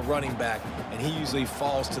mitt on a running back, and he usually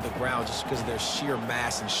falls to the ground just because of their sheer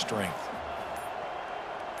mass and strength.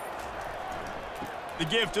 The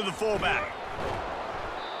give to the fullback.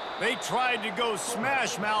 They tried to go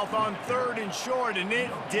smash mouth on 3rd and short, and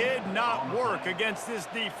it did not work against this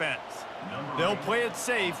defense. They'll play it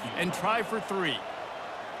safe and try for 3.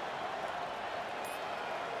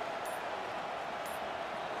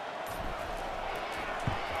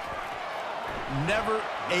 Never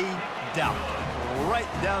a doubt. Right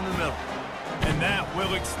down the middle. And that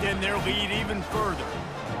will extend their lead even further.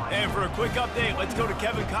 And for a quick update, let's go to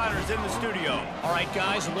Kevin Connors in the studio. All right,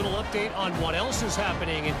 guys, a little update on what else is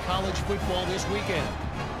happening in college football this weekend.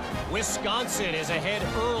 Wisconsin is ahead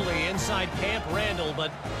early inside Camp Randall,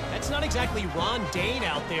 but that's not exactly Ron Dane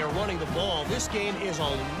out there running the ball. This game is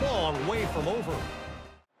a long way from over.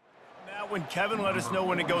 That when Kevin let us know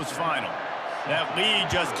when it goes final. That lead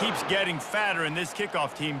just keeps getting fatter, and this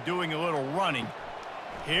kickoff team doing a little running.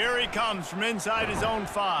 Here he comes from inside his own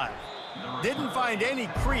 5. Didn't find any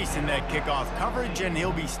crease in that kickoff coverage, and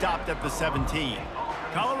he'll be stopped at the 17.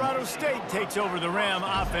 Colorado State takes over the Ram.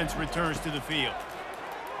 Offense returns to the field.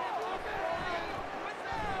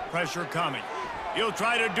 Pressure coming. He'll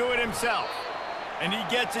try to do it himself. And he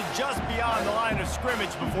gets it just beyond the line of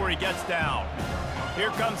scrimmage before he gets down. Here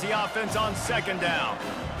comes the offense on 2nd down.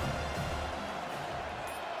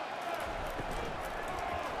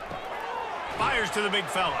 Fires to the big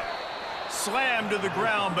fella. Slammed to the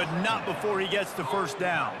ground, but not before he gets to 1st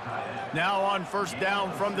down. Now on 1st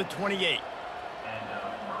down from the 28.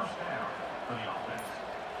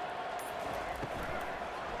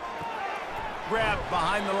 Grab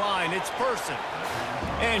behind the line. It's Person.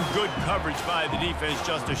 And good coverage by the defense,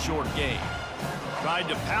 just a short gain. Tried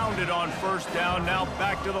to pound it on 1st down, now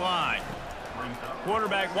back to the line.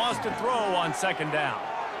 Quarterback wants to throw on 2nd down.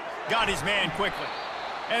 Got his man quickly.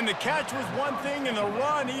 And the catch was one thing, and the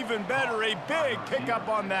run even better. A big pickup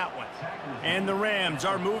on that one. And the Rams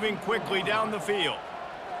are moving quickly down the field.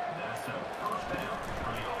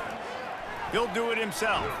 He'll do it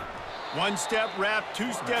himself. 1-step wrap,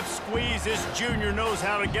 2-step squeeze. This junior knows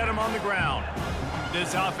how to get him on the ground.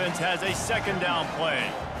 This offense has a 2nd down play.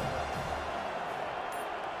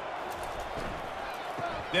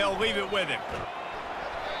 They'll leave it with him.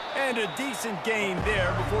 And a decent gain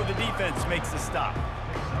there before the defense makes the stop.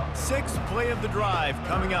 6th play of the drive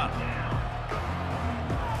coming up.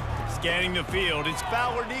 Scanning the field, it's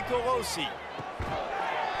Fowler Nicolosi.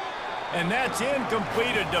 And that's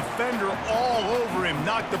incomplete. A defender all over him.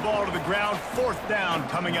 Knocked the ball to the ground. 4th down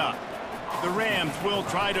coming up. The Rams will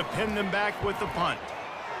try to pin them back with the punt.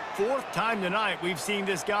 4th time tonight we've seen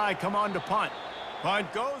this guy come on to punt.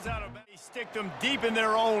 Punt goes out of bounds. Stick them deep in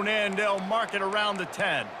their own end. They'll mark it around the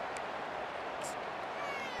 10.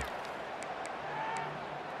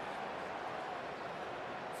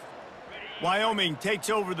 Wyoming takes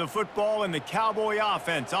over the football, and the Cowboy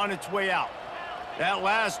offense on its way out. That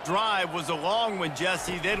last drive was a long one,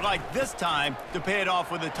 Jesse. They'd like this time to pay it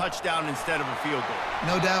off with a touchdown instead of a field goal.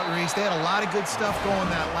 No doubt, Reese. They had a lot of good stuff going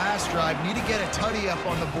that last drive. Need to get a tutty up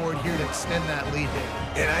on the board here to extend that lead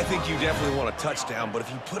here. And I think you definitely want a touchdown, but if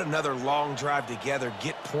you put another long drive together,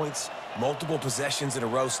 get points, multiple possessions in a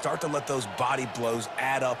row, start to let those body blows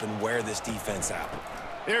add up and wear this defense out.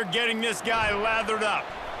 They're getting this guy lathered up.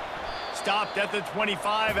 Stopped at the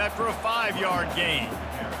 25 after a 5-yard gain.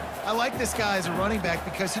 I like this guy as a running back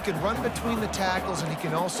because he can run between the tackles and he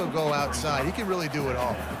can also go outside. He can really do it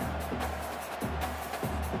all.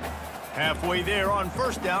 Halfway there on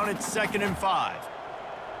 1st down, it's 2nd and 5.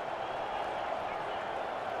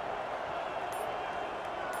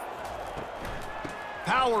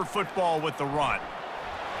 Power football with the run.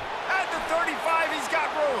 At the 35, he's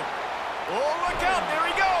got room. Oh, look out, there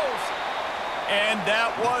he goes. And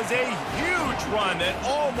that was a huge run that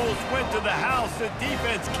almost went to the house. The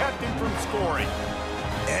defense kept him from scoring.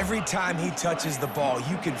 Every time he touches the ball,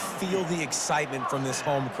 you can feel the excitement from this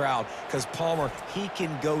home crowd because Palmer, he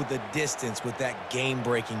can go the distance with that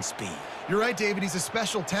game-breaking speed. You're right, David. He's a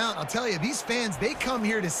special talent. I'll tell you, these fans, they come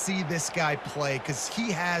here to see this guy play because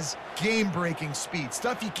he has game-breaking speed.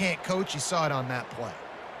 Stuff you can't coach. You saw it on that play.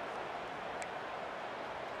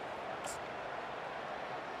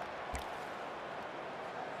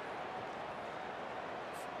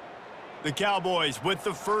 The Cowboys with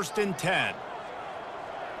the 1st and 10.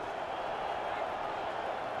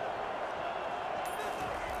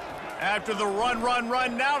 After the run,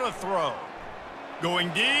 now to throw. Going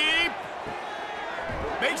deep.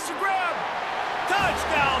 Makes the grab.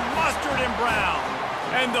 Touchdown, Mustard and Brown.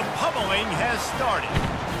 And the pummeling has started.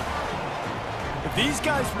 If these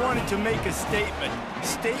guys wanted to make a statement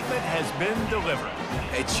has been delivered.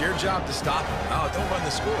 It's your job to stop him. Oh, don't run the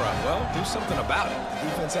score up. Well, do something about it. The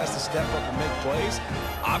defense has to step up and make plays.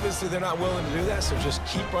 Obviously, they're not willing to do that, so just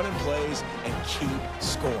keep running plays and keep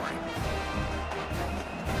scoring.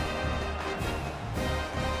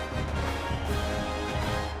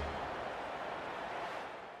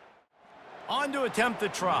 On to attempt the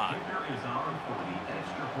try. Kicker is on for the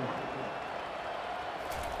extra point.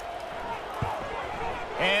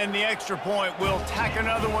 And the extra point will tack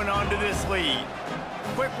another one onto this lead.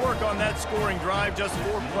 Quick work on that scoring drive, just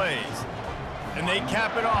 4 plays. And they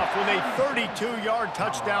cap it off with a 32-yard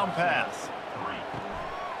touchdown pass.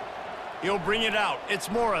 He'll bring it out. It's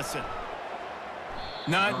Morrison.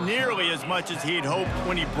 Not nearly as much as he'd hoped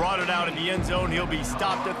when he brought it out in the end zone. He'll be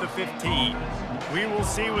stopped at the 15. We will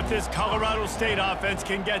see what this Colorado State offense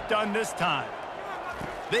can get done this time.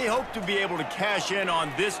 They hope to be able to cash in on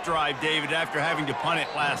this drive, David, after having to punt it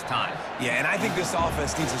last time. Yeah, and I think this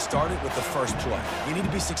offense needs to start it with the first play. You need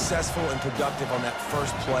to be successful and productive on that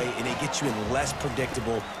first play, and it gets you in less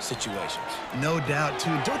predictable situations. No doubt,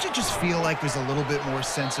 too. Don't you just feel like there's a little bit more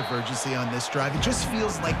sense of urgency on this drive? It just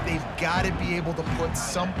feels like they've got to be able to put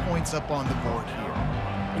some points up on the board here.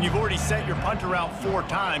 When you've already sent your punter out 4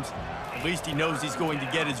 times, at least he knows he's going to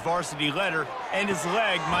get his varsity letter, and his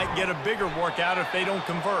leg might get a bigger workout if they don't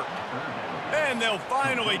convert. And they'll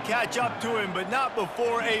finally catch up to him, but not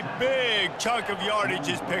before a big chunk of yardage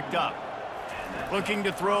is picked up. Looking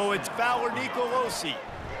to throw, it's Fowler Nicolosi.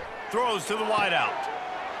 Throws to the wideout.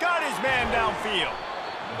 Got his man downfield.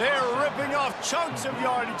 They're ripping off chunks of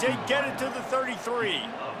yardage. They get it to the 33.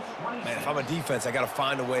 Man, if I'm a defense, I got to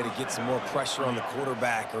find a way to get some more pressure on the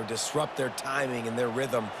quarterback or disrupt their timing and their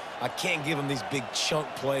rhythm. I can't give them these big chunk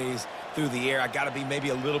plays through the air. I got to be maybe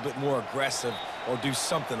a little bit more aggressive or do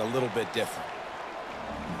something a little bit different.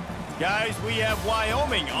 Guys, we have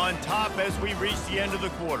Wyoming on top as we reach the end of the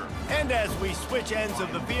quarter. And as we switch ends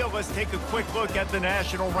of the field, let's take a quick look at the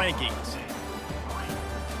national rankings.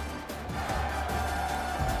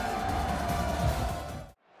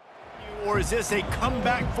 Or is this a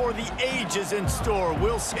comeback for the ages in store?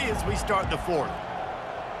 We'll see as we start the 4th.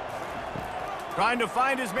 Trying to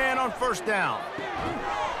find his man on first down.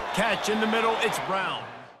 Catch in the middle, it's Brown.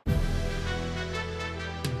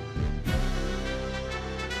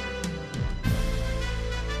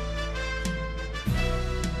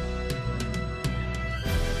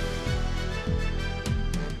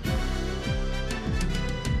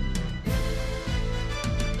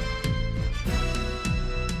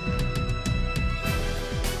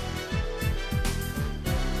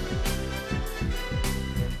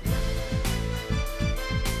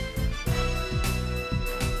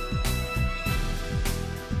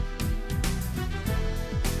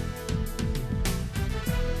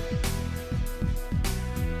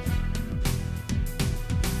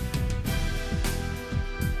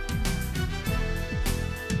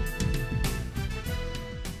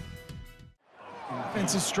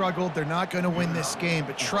 Has struggled. They're not going to win this game,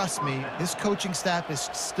 but trust me, this coaching staff is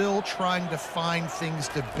still trying to find things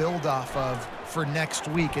to build off of for next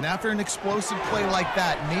week. And after an explosive play like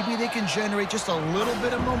that, maybe they can generate just a little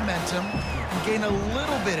bit of momentum and gain a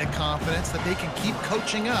little bit of confidence that they can keep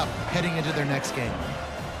coaching up heading into their next game.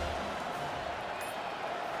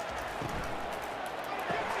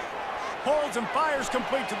 Holds and fires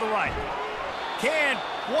complete to the right. Can't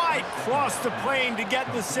quite cross the plane to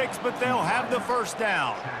get the 6, but they'll have the first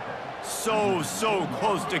down. So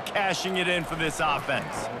close to cashing it in for this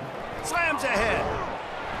offense. Slams ahead.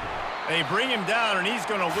 They bring him down, and he's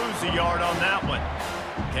going to lose a yard on that one.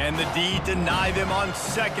 Can the D deny them on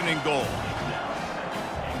 2nd and goal?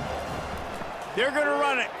 They're going to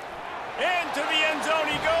run it. Into the end zone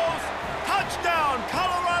he goes. Touchdown,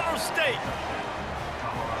 Colorado State.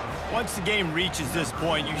 Once the game reaches this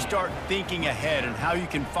point, you start thinking ahead and how you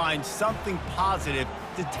can find something positive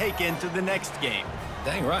to take into the next game.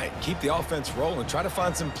 Dang right. Keep the offense rolling. Try to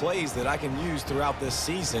find some plays that I can use throughout this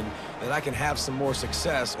season that I can have some more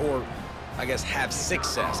success, or I guess have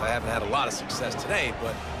success. I haven't had a lot of success today,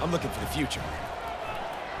 but I'm looking for the future.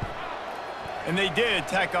 And they did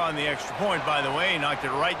tack on the extra point, by the way, knocked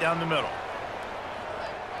it right down the middle.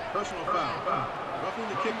 Personal foul. Roughing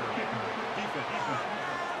the kicker. Defense.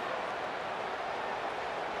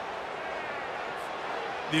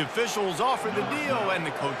 The officials offer the deal, and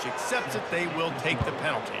the coach accepts it. They will take the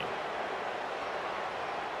penalty.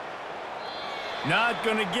 Not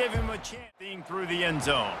going to give him a chance being through the end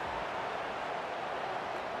zone.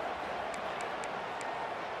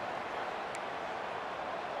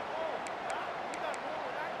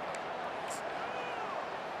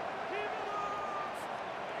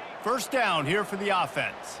 First down here for the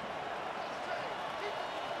offense.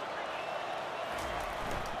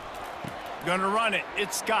 Gonna run it.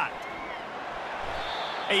 It's Scott.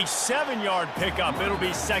 A 7-yard pickup. It'll be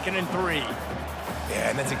 2nd and 3. Yeah,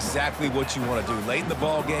 and that's exactly what you want to do. Late in the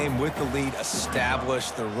ball game with the lead, establish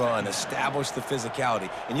the run, establish the physicality.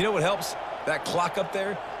 And you know what helps? That clock up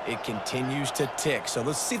there, it continues to tick. So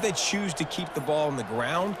let's see if they choose to keep the ball on the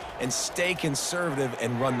ground and stay conservative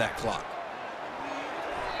and run that clock.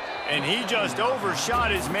 And he just overshot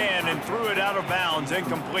his man and threw it out of bounds,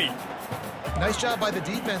 incomplete. Nice job by the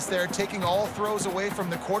defense there, taking all throws away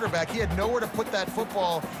from the quarterback. He had nowhere to put that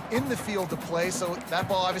football in the field to play, so that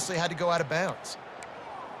ball obviously had to go out of bounds.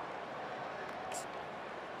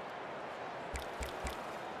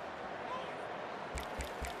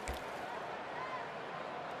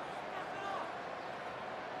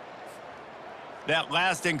 That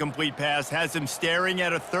last incomplete pass has him staring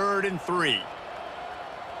at a 3rd and 3.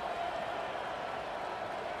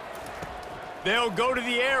 They'll go to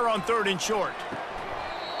the air on 3rd and short.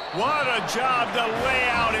 What a job to lay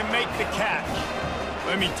out and make the catch.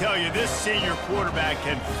 Let me tell you, this senior quarterback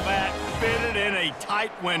can flat fit it in a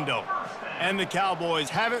tight window. And the Cowboys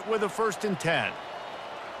have it with a 1st and 10.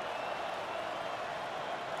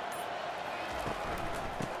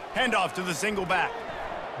 Handoff to the single back.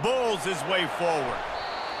 Bulls his way forward.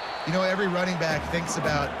 You know, every running back thinks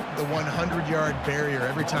about the 100-yard barrier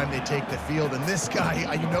every time they take the field, and this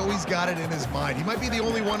guy, you know he's got it in his mind. He might be the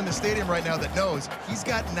only one in the stadium right now that knows he's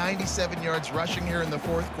got 97 yards rushing here in the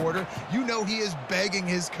 4th quarter. You know he is begging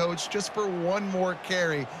his coach just for one more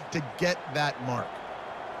carry to get that mark.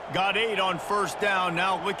 Got 8 on 1st down,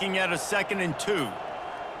 now looking at a 2nd and 2.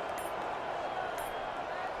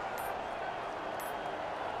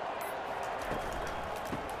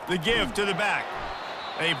 The give to the back.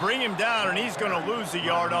 They bring him down, and he's going to lose a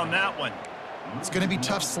yard on that one. It's going to be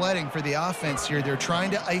tough sledding for the offense here. They're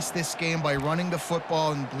trying to ice this game by running the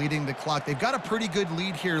football and bleeding the clock. They've got a pretty good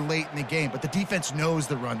lead here late in the game, but the defense knows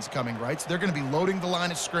the run's coming, right? So they're going to be loading the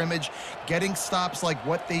line of scrimmage, getting stops like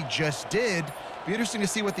what they just did. Be interesting to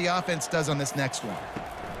see what the offense does on this next one.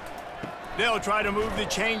 They'll try to move the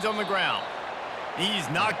chains on the ground. He's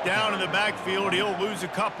knocked down in the backfield. He'll lose a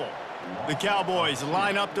couple. The Cowboys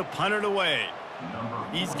line up to punt it away.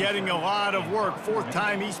 He's getting a lot of work. 4th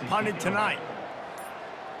time he's punted tonight.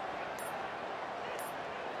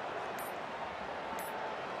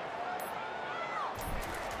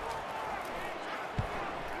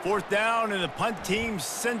 Fourth down, and the punt team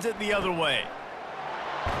sends it the other way.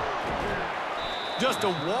 Just a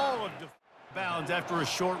wall of bounds after a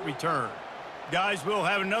short return. Guys, we'll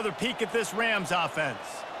have another peek at this Rams offense.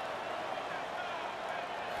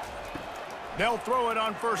 They'll throw it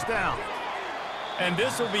on 1st down. And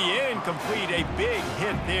this will be incomplete. A big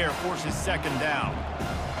hit there forces 2nd down.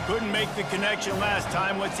 Couldn't make the connection last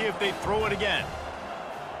time. Let's see if they throw it again.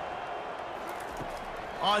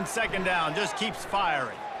 On 2nd down, just keeps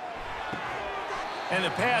firing. And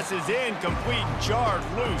the pass is incomplete, jarred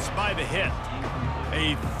loose by the hit.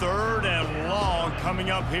 A 3rd and long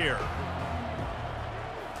coming up here.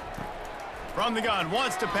 From the gun,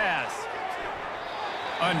 wants to pass.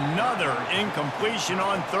 Another incompletion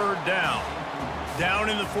on 3rd down. Down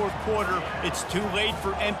in the 4th quarter, it's too late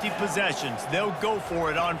for empty possessions. They'll go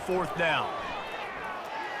for it on 4th down.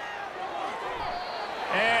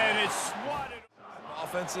 And it's swatted.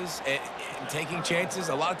 Offenses and taking chances,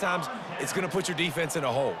 a lot of times it's going to put your defense in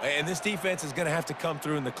a hole. And this defense is going to have to come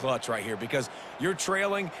through in the clutch right here because you're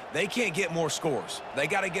trailing. They can't get more scores. They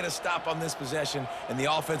got to get a stop on this possession, and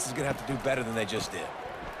the offense is going to have to do better than they just did.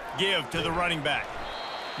 Give to the running back.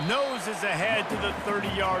 Noses ahead to the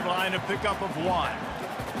 30-yard line, a pickup of 1.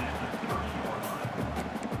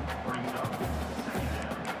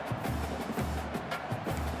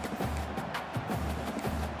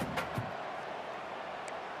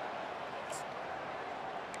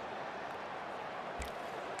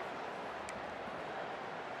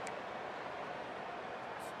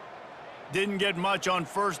 Didn't get much on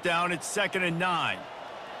 1st down. It's 2nd and 9.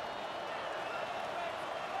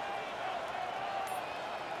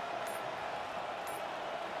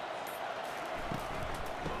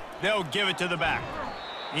 They'll give it to the back.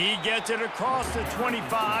 He gets it across the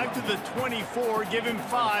 25 to the 24, give him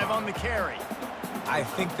 5 on the carry. I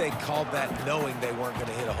think they called that knowing they weren't going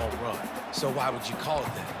to hit a home run. So why would you call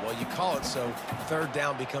it that? Well, you call it so 3rd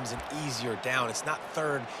down becomes an easier down. It's not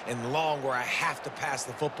 3rd and long where I have to pass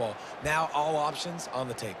the football. Now all options on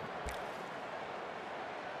the table.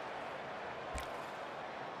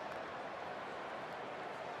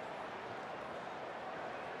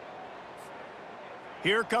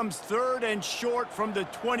 Here comes 3rd and short from the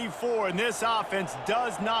 24, and this offense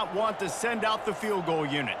does not want to send out the field goal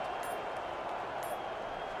unit.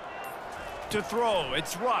 To throw,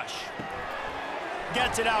 it's Rush.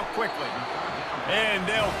 Gets it out quickly. And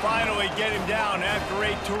they'll finally get him down after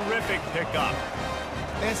a terrific pickup.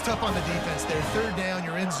 It's tough on the defense there. 3rd down,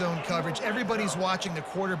 you're in zone coverage. Everybody's watching the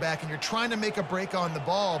quarterback, and you're trying to make a break on the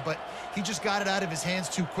ball, but he just got it out of his hands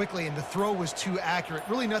too quickly, and the throw was too accurate.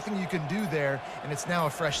 Really nothing you can do there, and it's now a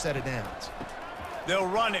fresh set of downs. They'll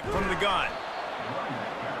run it from the gun.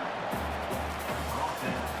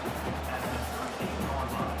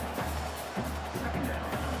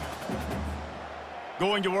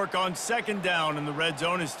 Going to work on second down in the red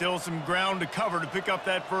zone. Is still some ground to cover to pick up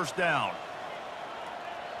that first down.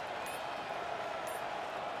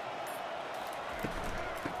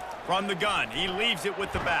 From the gun, he leaves it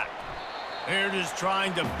with the back. They're just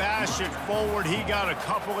trying to bash it forward. He got a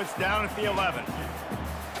couple. It's down at the 11.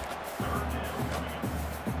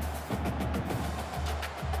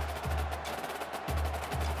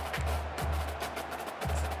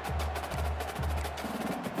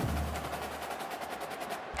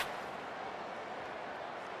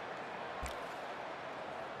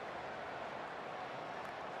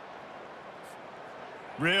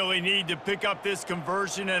 Really need to pick up this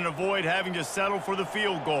conversion and avoid having to settle for the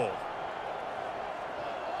field goal.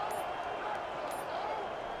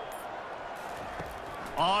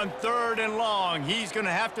 On third and long, he's going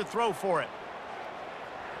to have to throw for it.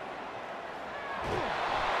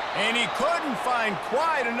 And he couldn't find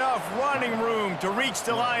quite enough running room to reach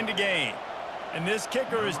the line to gain. And this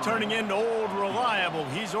kicker is turning into old reliable.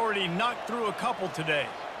 He's already knocked through a couple today.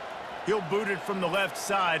 He'll boot it from the left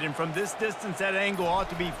side, and from this distance, that angle ought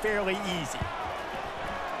to be fairly easy.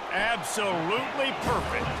 Absolutely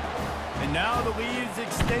perfect. And now the lead's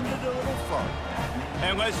extended a little further.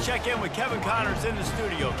 And let's check in with Kevin Connors in the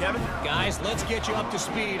studio. Kevin? Guys, let's get you up to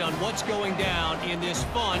speed on what's going down in this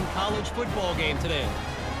fun college football game today.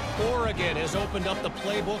 Oregon has opened up the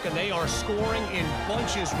playbook, and they are scoring in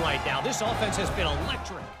bunches right now. This offense has been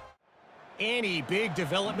electric. Any big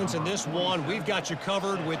developments in this one, we've got you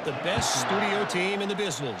covered with the best studio team in the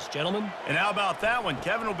business. Gentlemen? And how about that one?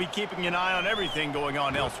 Kevin will be keeping an eye on everything going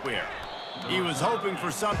on elsewhere. He was hoping for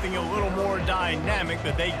something a little more dynamic,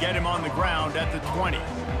 but they get him on the ground at the 20.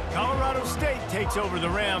 Colorado State takes over the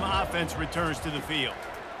Ram. Offense returns to the field.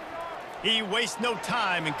 He wastes no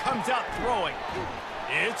time and comes out throwing.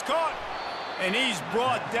 It's caught. And he's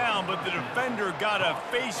brought down, but the defender got a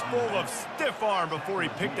face full of stiff arm before he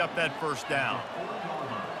picked up that first down.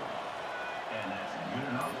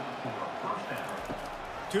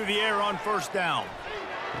 To the air on first down.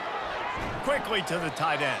 Quickly to the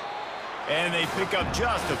tight end. And they pick up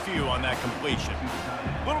just a few on that completion.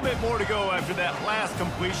 A little bit more to go after that last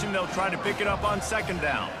completion. They'll try to pick it up on second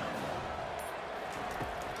down.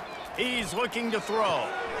 He's looking to throw.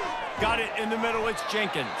 Got it in the middle. It's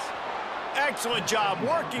Jenkins. Excellent job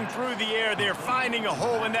working through the air. They're finding a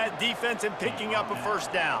hole in that defense and picking up a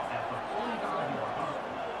first down.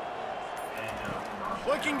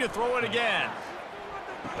 Looking to throw it again.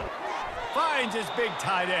 Finds his big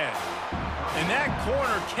tight end. And that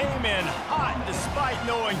corner came in hot despite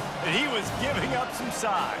knowing that he was giving up some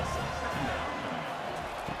size.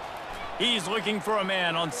 He's looking for a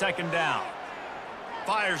man on second down.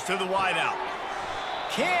 Fires to the wideout.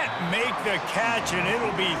 Can't make the catch, and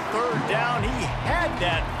it'll be third down. He had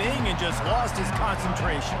that thing and just lost his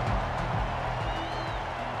concentration.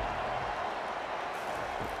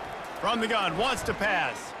 From the gun, wants to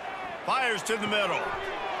pass. Fires to the middle.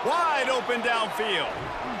 Wide open downfield.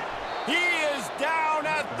 He is down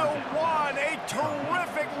at the 1. A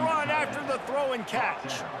terrific run after the throw and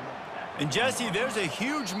catch. And, Jesse, there's a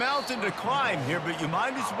huge mountain to climb here, but you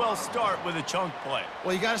might as well start with a chunk play.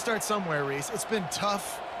 Well, you got to start somewhere, Reese. It's been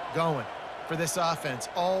tough going for this offense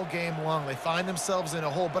all game long. They find themselves in a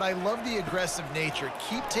hole, but I love the aggressive nature.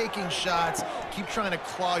 Keep taking shots. Keep trying to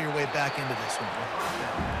claw your way back into this one.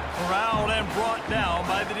 Corralled and brought down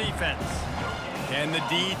by the defense. Can the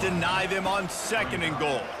D deny them on second and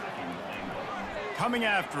goal? Coming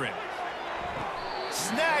after him.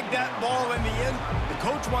 Snagged that ball in the end. The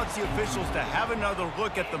coach wants the officials to have another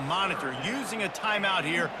look at the monitor. Using a timeout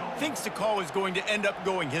here, thinks the call is going to end up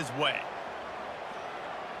going his way.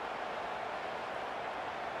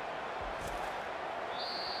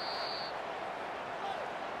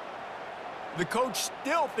 The coach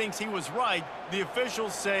still thinks he was right. The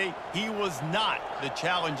officials say he was not. The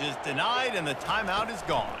challenge is denied and the timeout is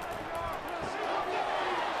gone.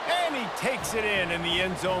 And he takes it in the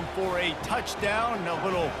end zone for a touchdown and a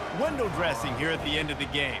little window dressing here at the end of the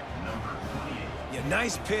game. Yeah,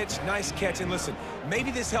 nice pitch, nice catch. And listen,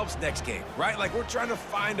 maybe this helps next game, right? Like we're trying to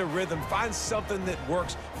find a rhythm, find something that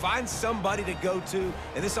works, find somebody to go to.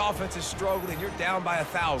 And this offense is struggling. You're down by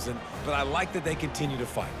 1,000, but I like that they continue to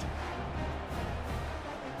fight.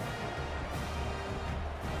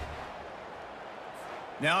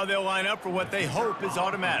 Now they'll line up for what they hope is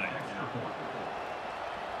automatic.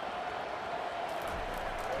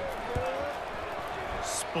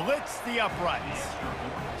 Splits the uprights.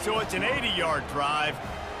 So it's an 80-yard drive.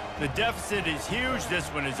 The deficit is huge. This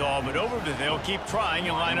one is all but over, but they'll keep trying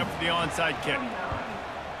and line up for the onside kick.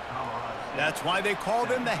 That's why they call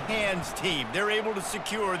them the hands team. They're able to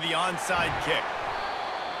secure the onside kick.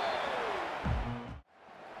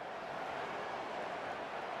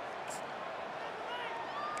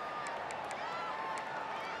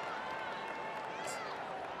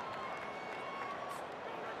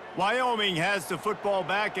 Wyoming has the football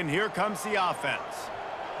back, and here comes the offense.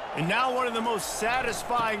 And now one of the most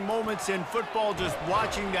satisfying moments in football, just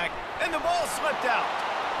watching that. And the ball slipped out.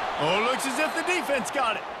 Oh, it looks as if the defense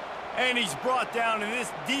got it. And he's brought down, and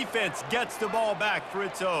this defense gets the ball back for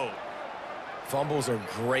its own. Fumbles are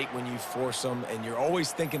great when you force them, and you're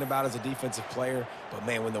always thinking about as a defensive player. But,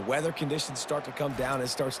 man, when the weather conditions start to come down, it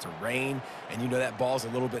starts to rain, and you know that ball's a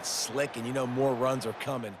little bit slick, and you know more runs are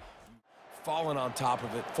coming. Falling on top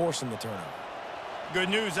of it, forcing the turnover. Good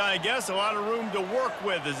news, I guess. A lot of room to work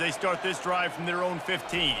with as they start this drive from their own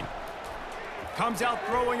 15. Comes out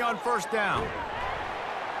throwing on first down.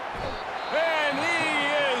 And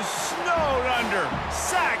he is snowed under.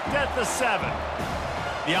 Sacked at the 7.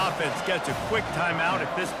 The offense gets a quick timeout.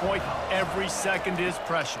 At this point, every second is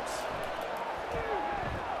precious.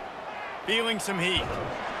 Feeling some heat.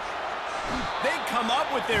 They come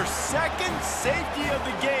up with their second safety of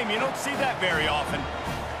the game. You don't see that very often.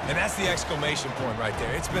 And that's the exclamation point right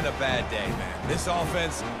there. It's been a bad day, man. This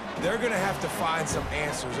offense, they're going to have to find some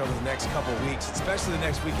answers over the next couple weeks, especially the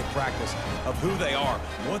next week in practice, of who they are,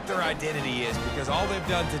 what their identity is, because all they've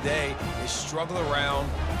done today is struggle around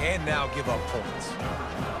and now give up points.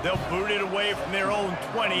 They'll boot it away from their own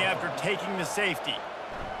 20 after taking the safety.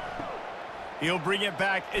 He'll bring it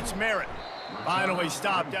back. It's Merritt. Finally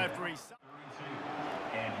stopped after he...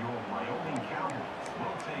 And your Wyoming Cowboys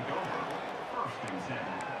will take over 1st and 10.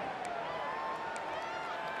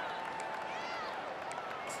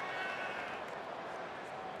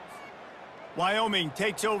 Wyoming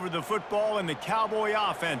takes over the football, and the Cowboy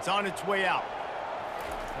offense on its way out.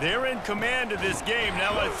 They're in command of this game.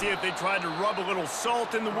 Now let's see if they try to rub a little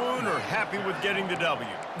salt in the wound or happy with getting the W.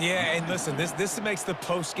 Yeah, and listen, this makes the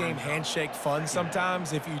post-game handshake fun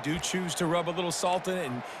sometimes. If you do choose to rub a little salt in it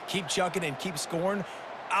and keep chucking and keep scoring,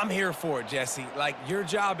 I'm here for it, Jesse. Like, your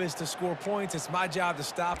job is to score points. It's my job to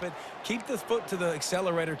stop it. Keep the foot to the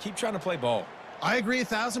accelerator. Keep trying to play ball. I agree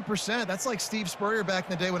 1,000%. That's like Steve Spurrier back in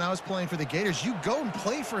the day when I was playing for the Gators. You go and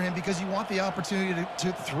play for him because you want the opportunity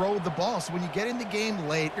to throw the ball. So when you get in the game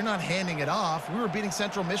late, you're not handing it off. We were beating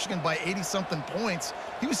Central Michigan by 80-something points.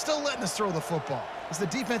 He was still letting us throw the football. It's the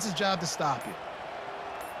defense's job to stop you.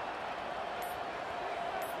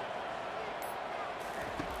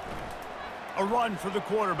 A run for the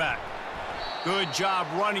quarterback. Good job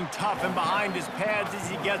running tough and behind his pads as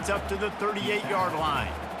he gets up to the 38-yard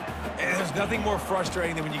line. And there's nothing more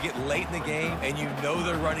frustrating than when you get late in the game and you know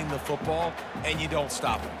they're running the football and you don't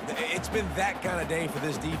stop them. It's been that kind of day for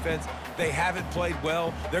this defense. They haven't played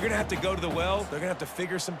well. They're going to have to go to the well. They're going to have to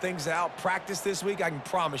figure some things out. Practice this week, I can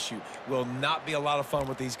promise you, will not be a lot of fun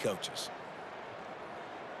with these coaches.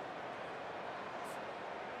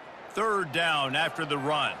 3rd down after the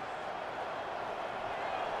run.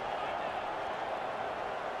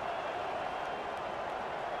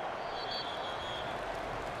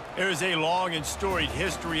 There's a long and storied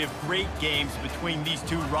history of great games between these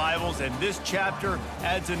two rivals, and this chapter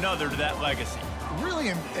adds another to that legacy. Really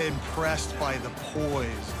impressed by the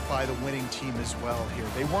poise by the winning team as well here.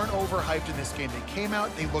 They weren't overhyped in this game. They came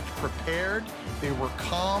out, they looked prepared, they were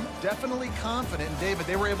calm, definitely confident. And David,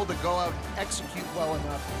 they were able to go out and execute well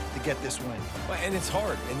enough to get this win. And it's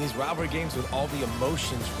hard in these rivalry games with all the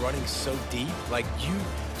emotions running so deep. Like, you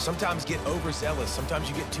sometimes get overzealous. Sometimes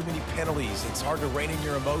you get too many penalties. It's hard to rein in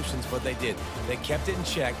your emotions, but they did. They kept it in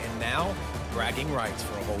check, and now bragging rights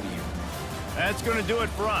for a whole year. That's going to do it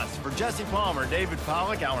for us. For Jesse Palmer, David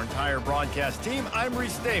Pollack, our entire broadcast team, I'm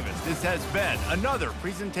Reese Davis. This has been another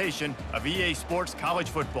presentation of EA Sports College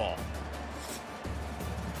Football.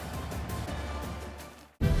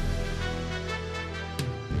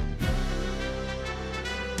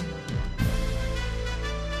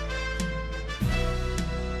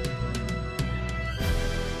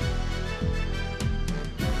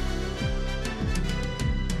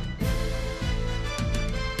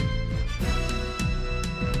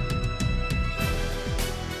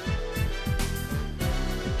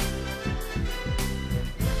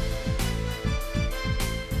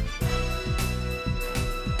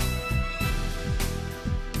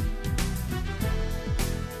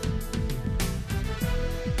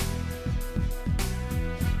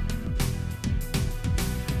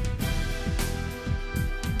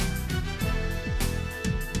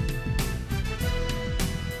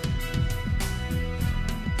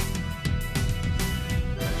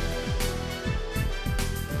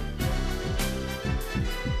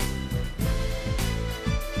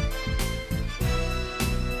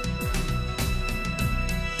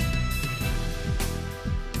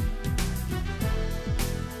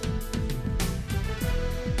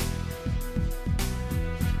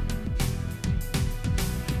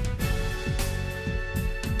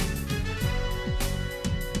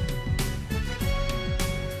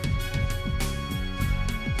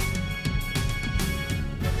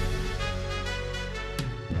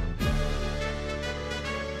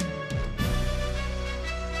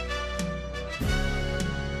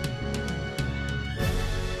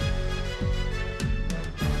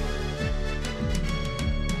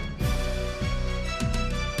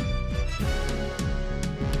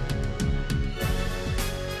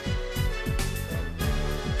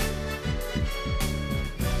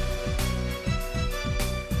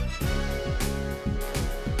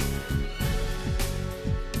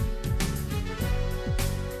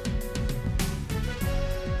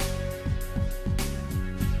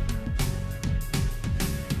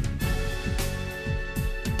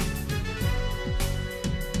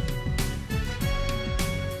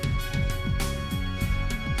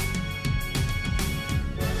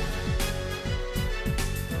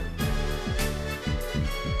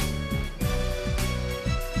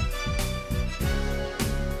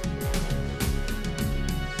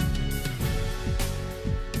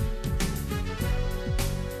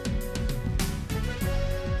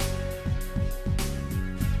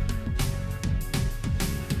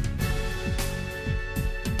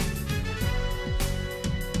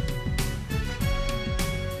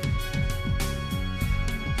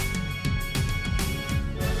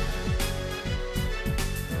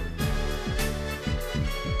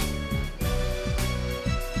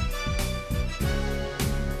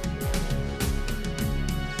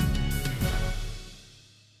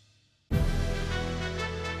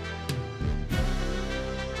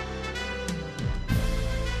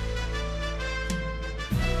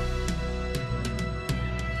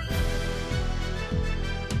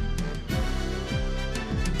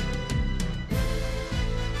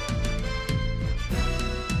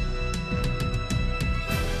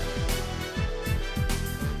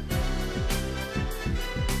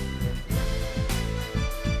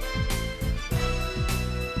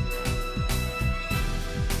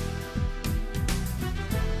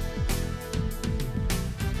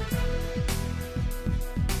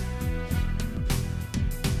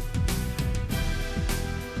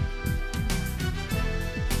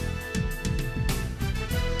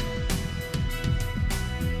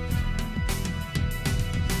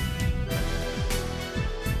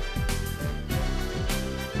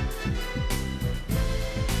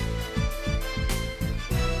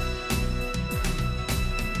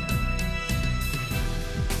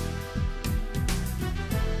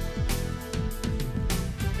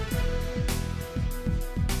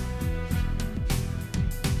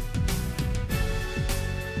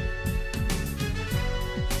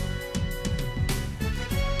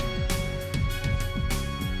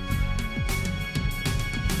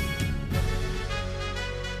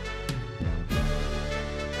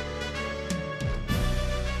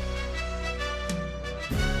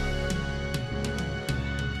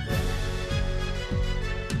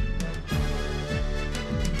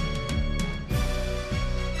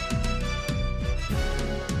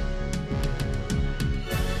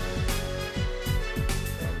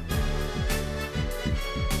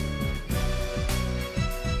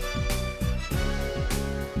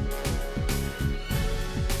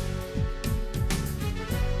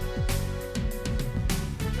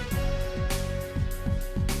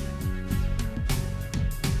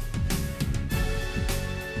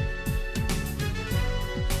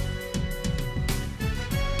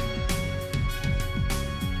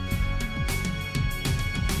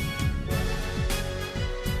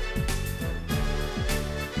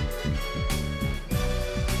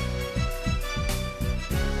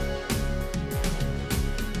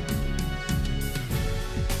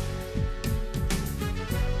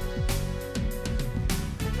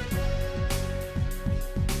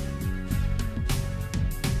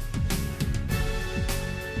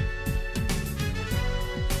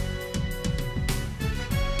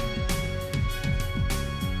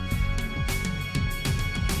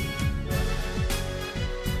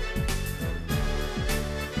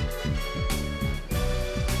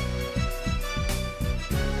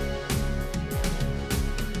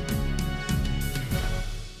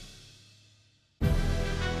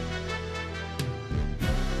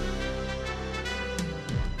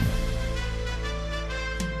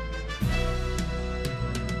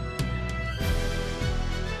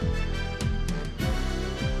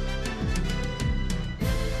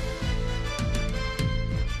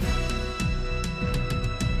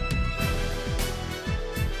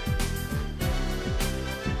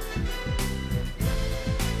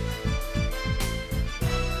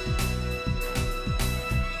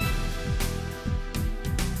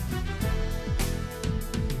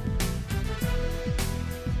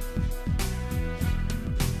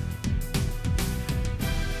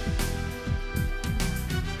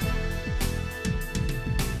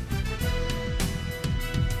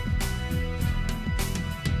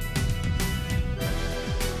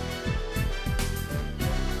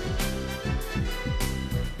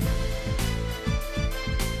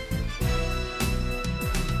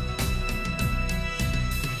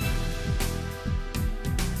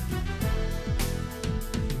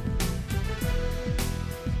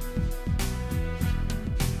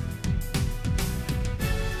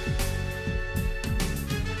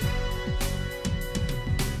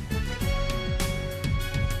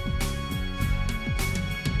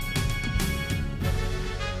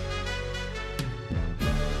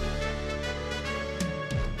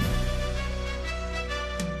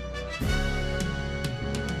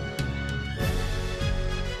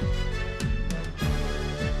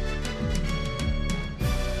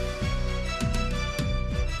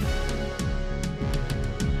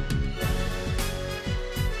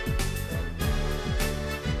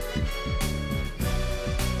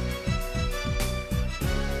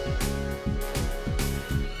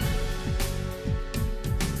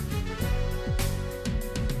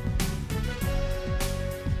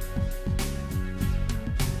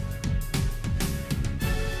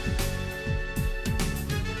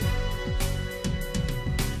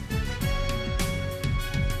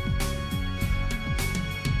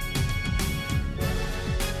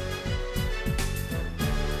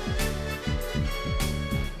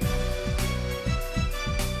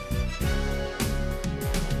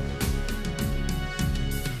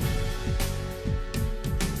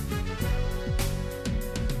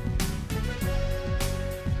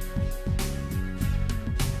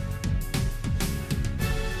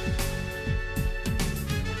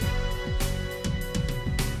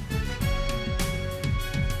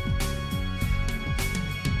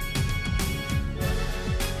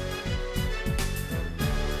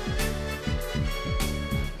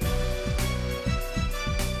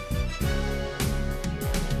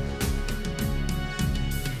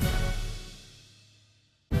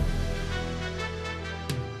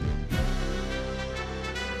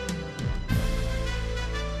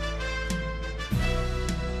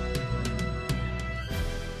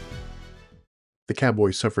 The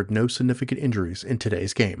Cowboys suffered no significant injuries in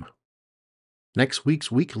today's game. Next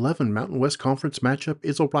week's Week 11 Mountain West Conference matchup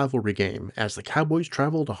is a rivalry game as the Cowboys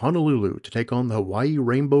travel to Honolulu to take on the Hawaii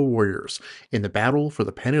Rainbow Warriors in the battle for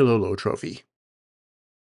the Panilolo Trophy.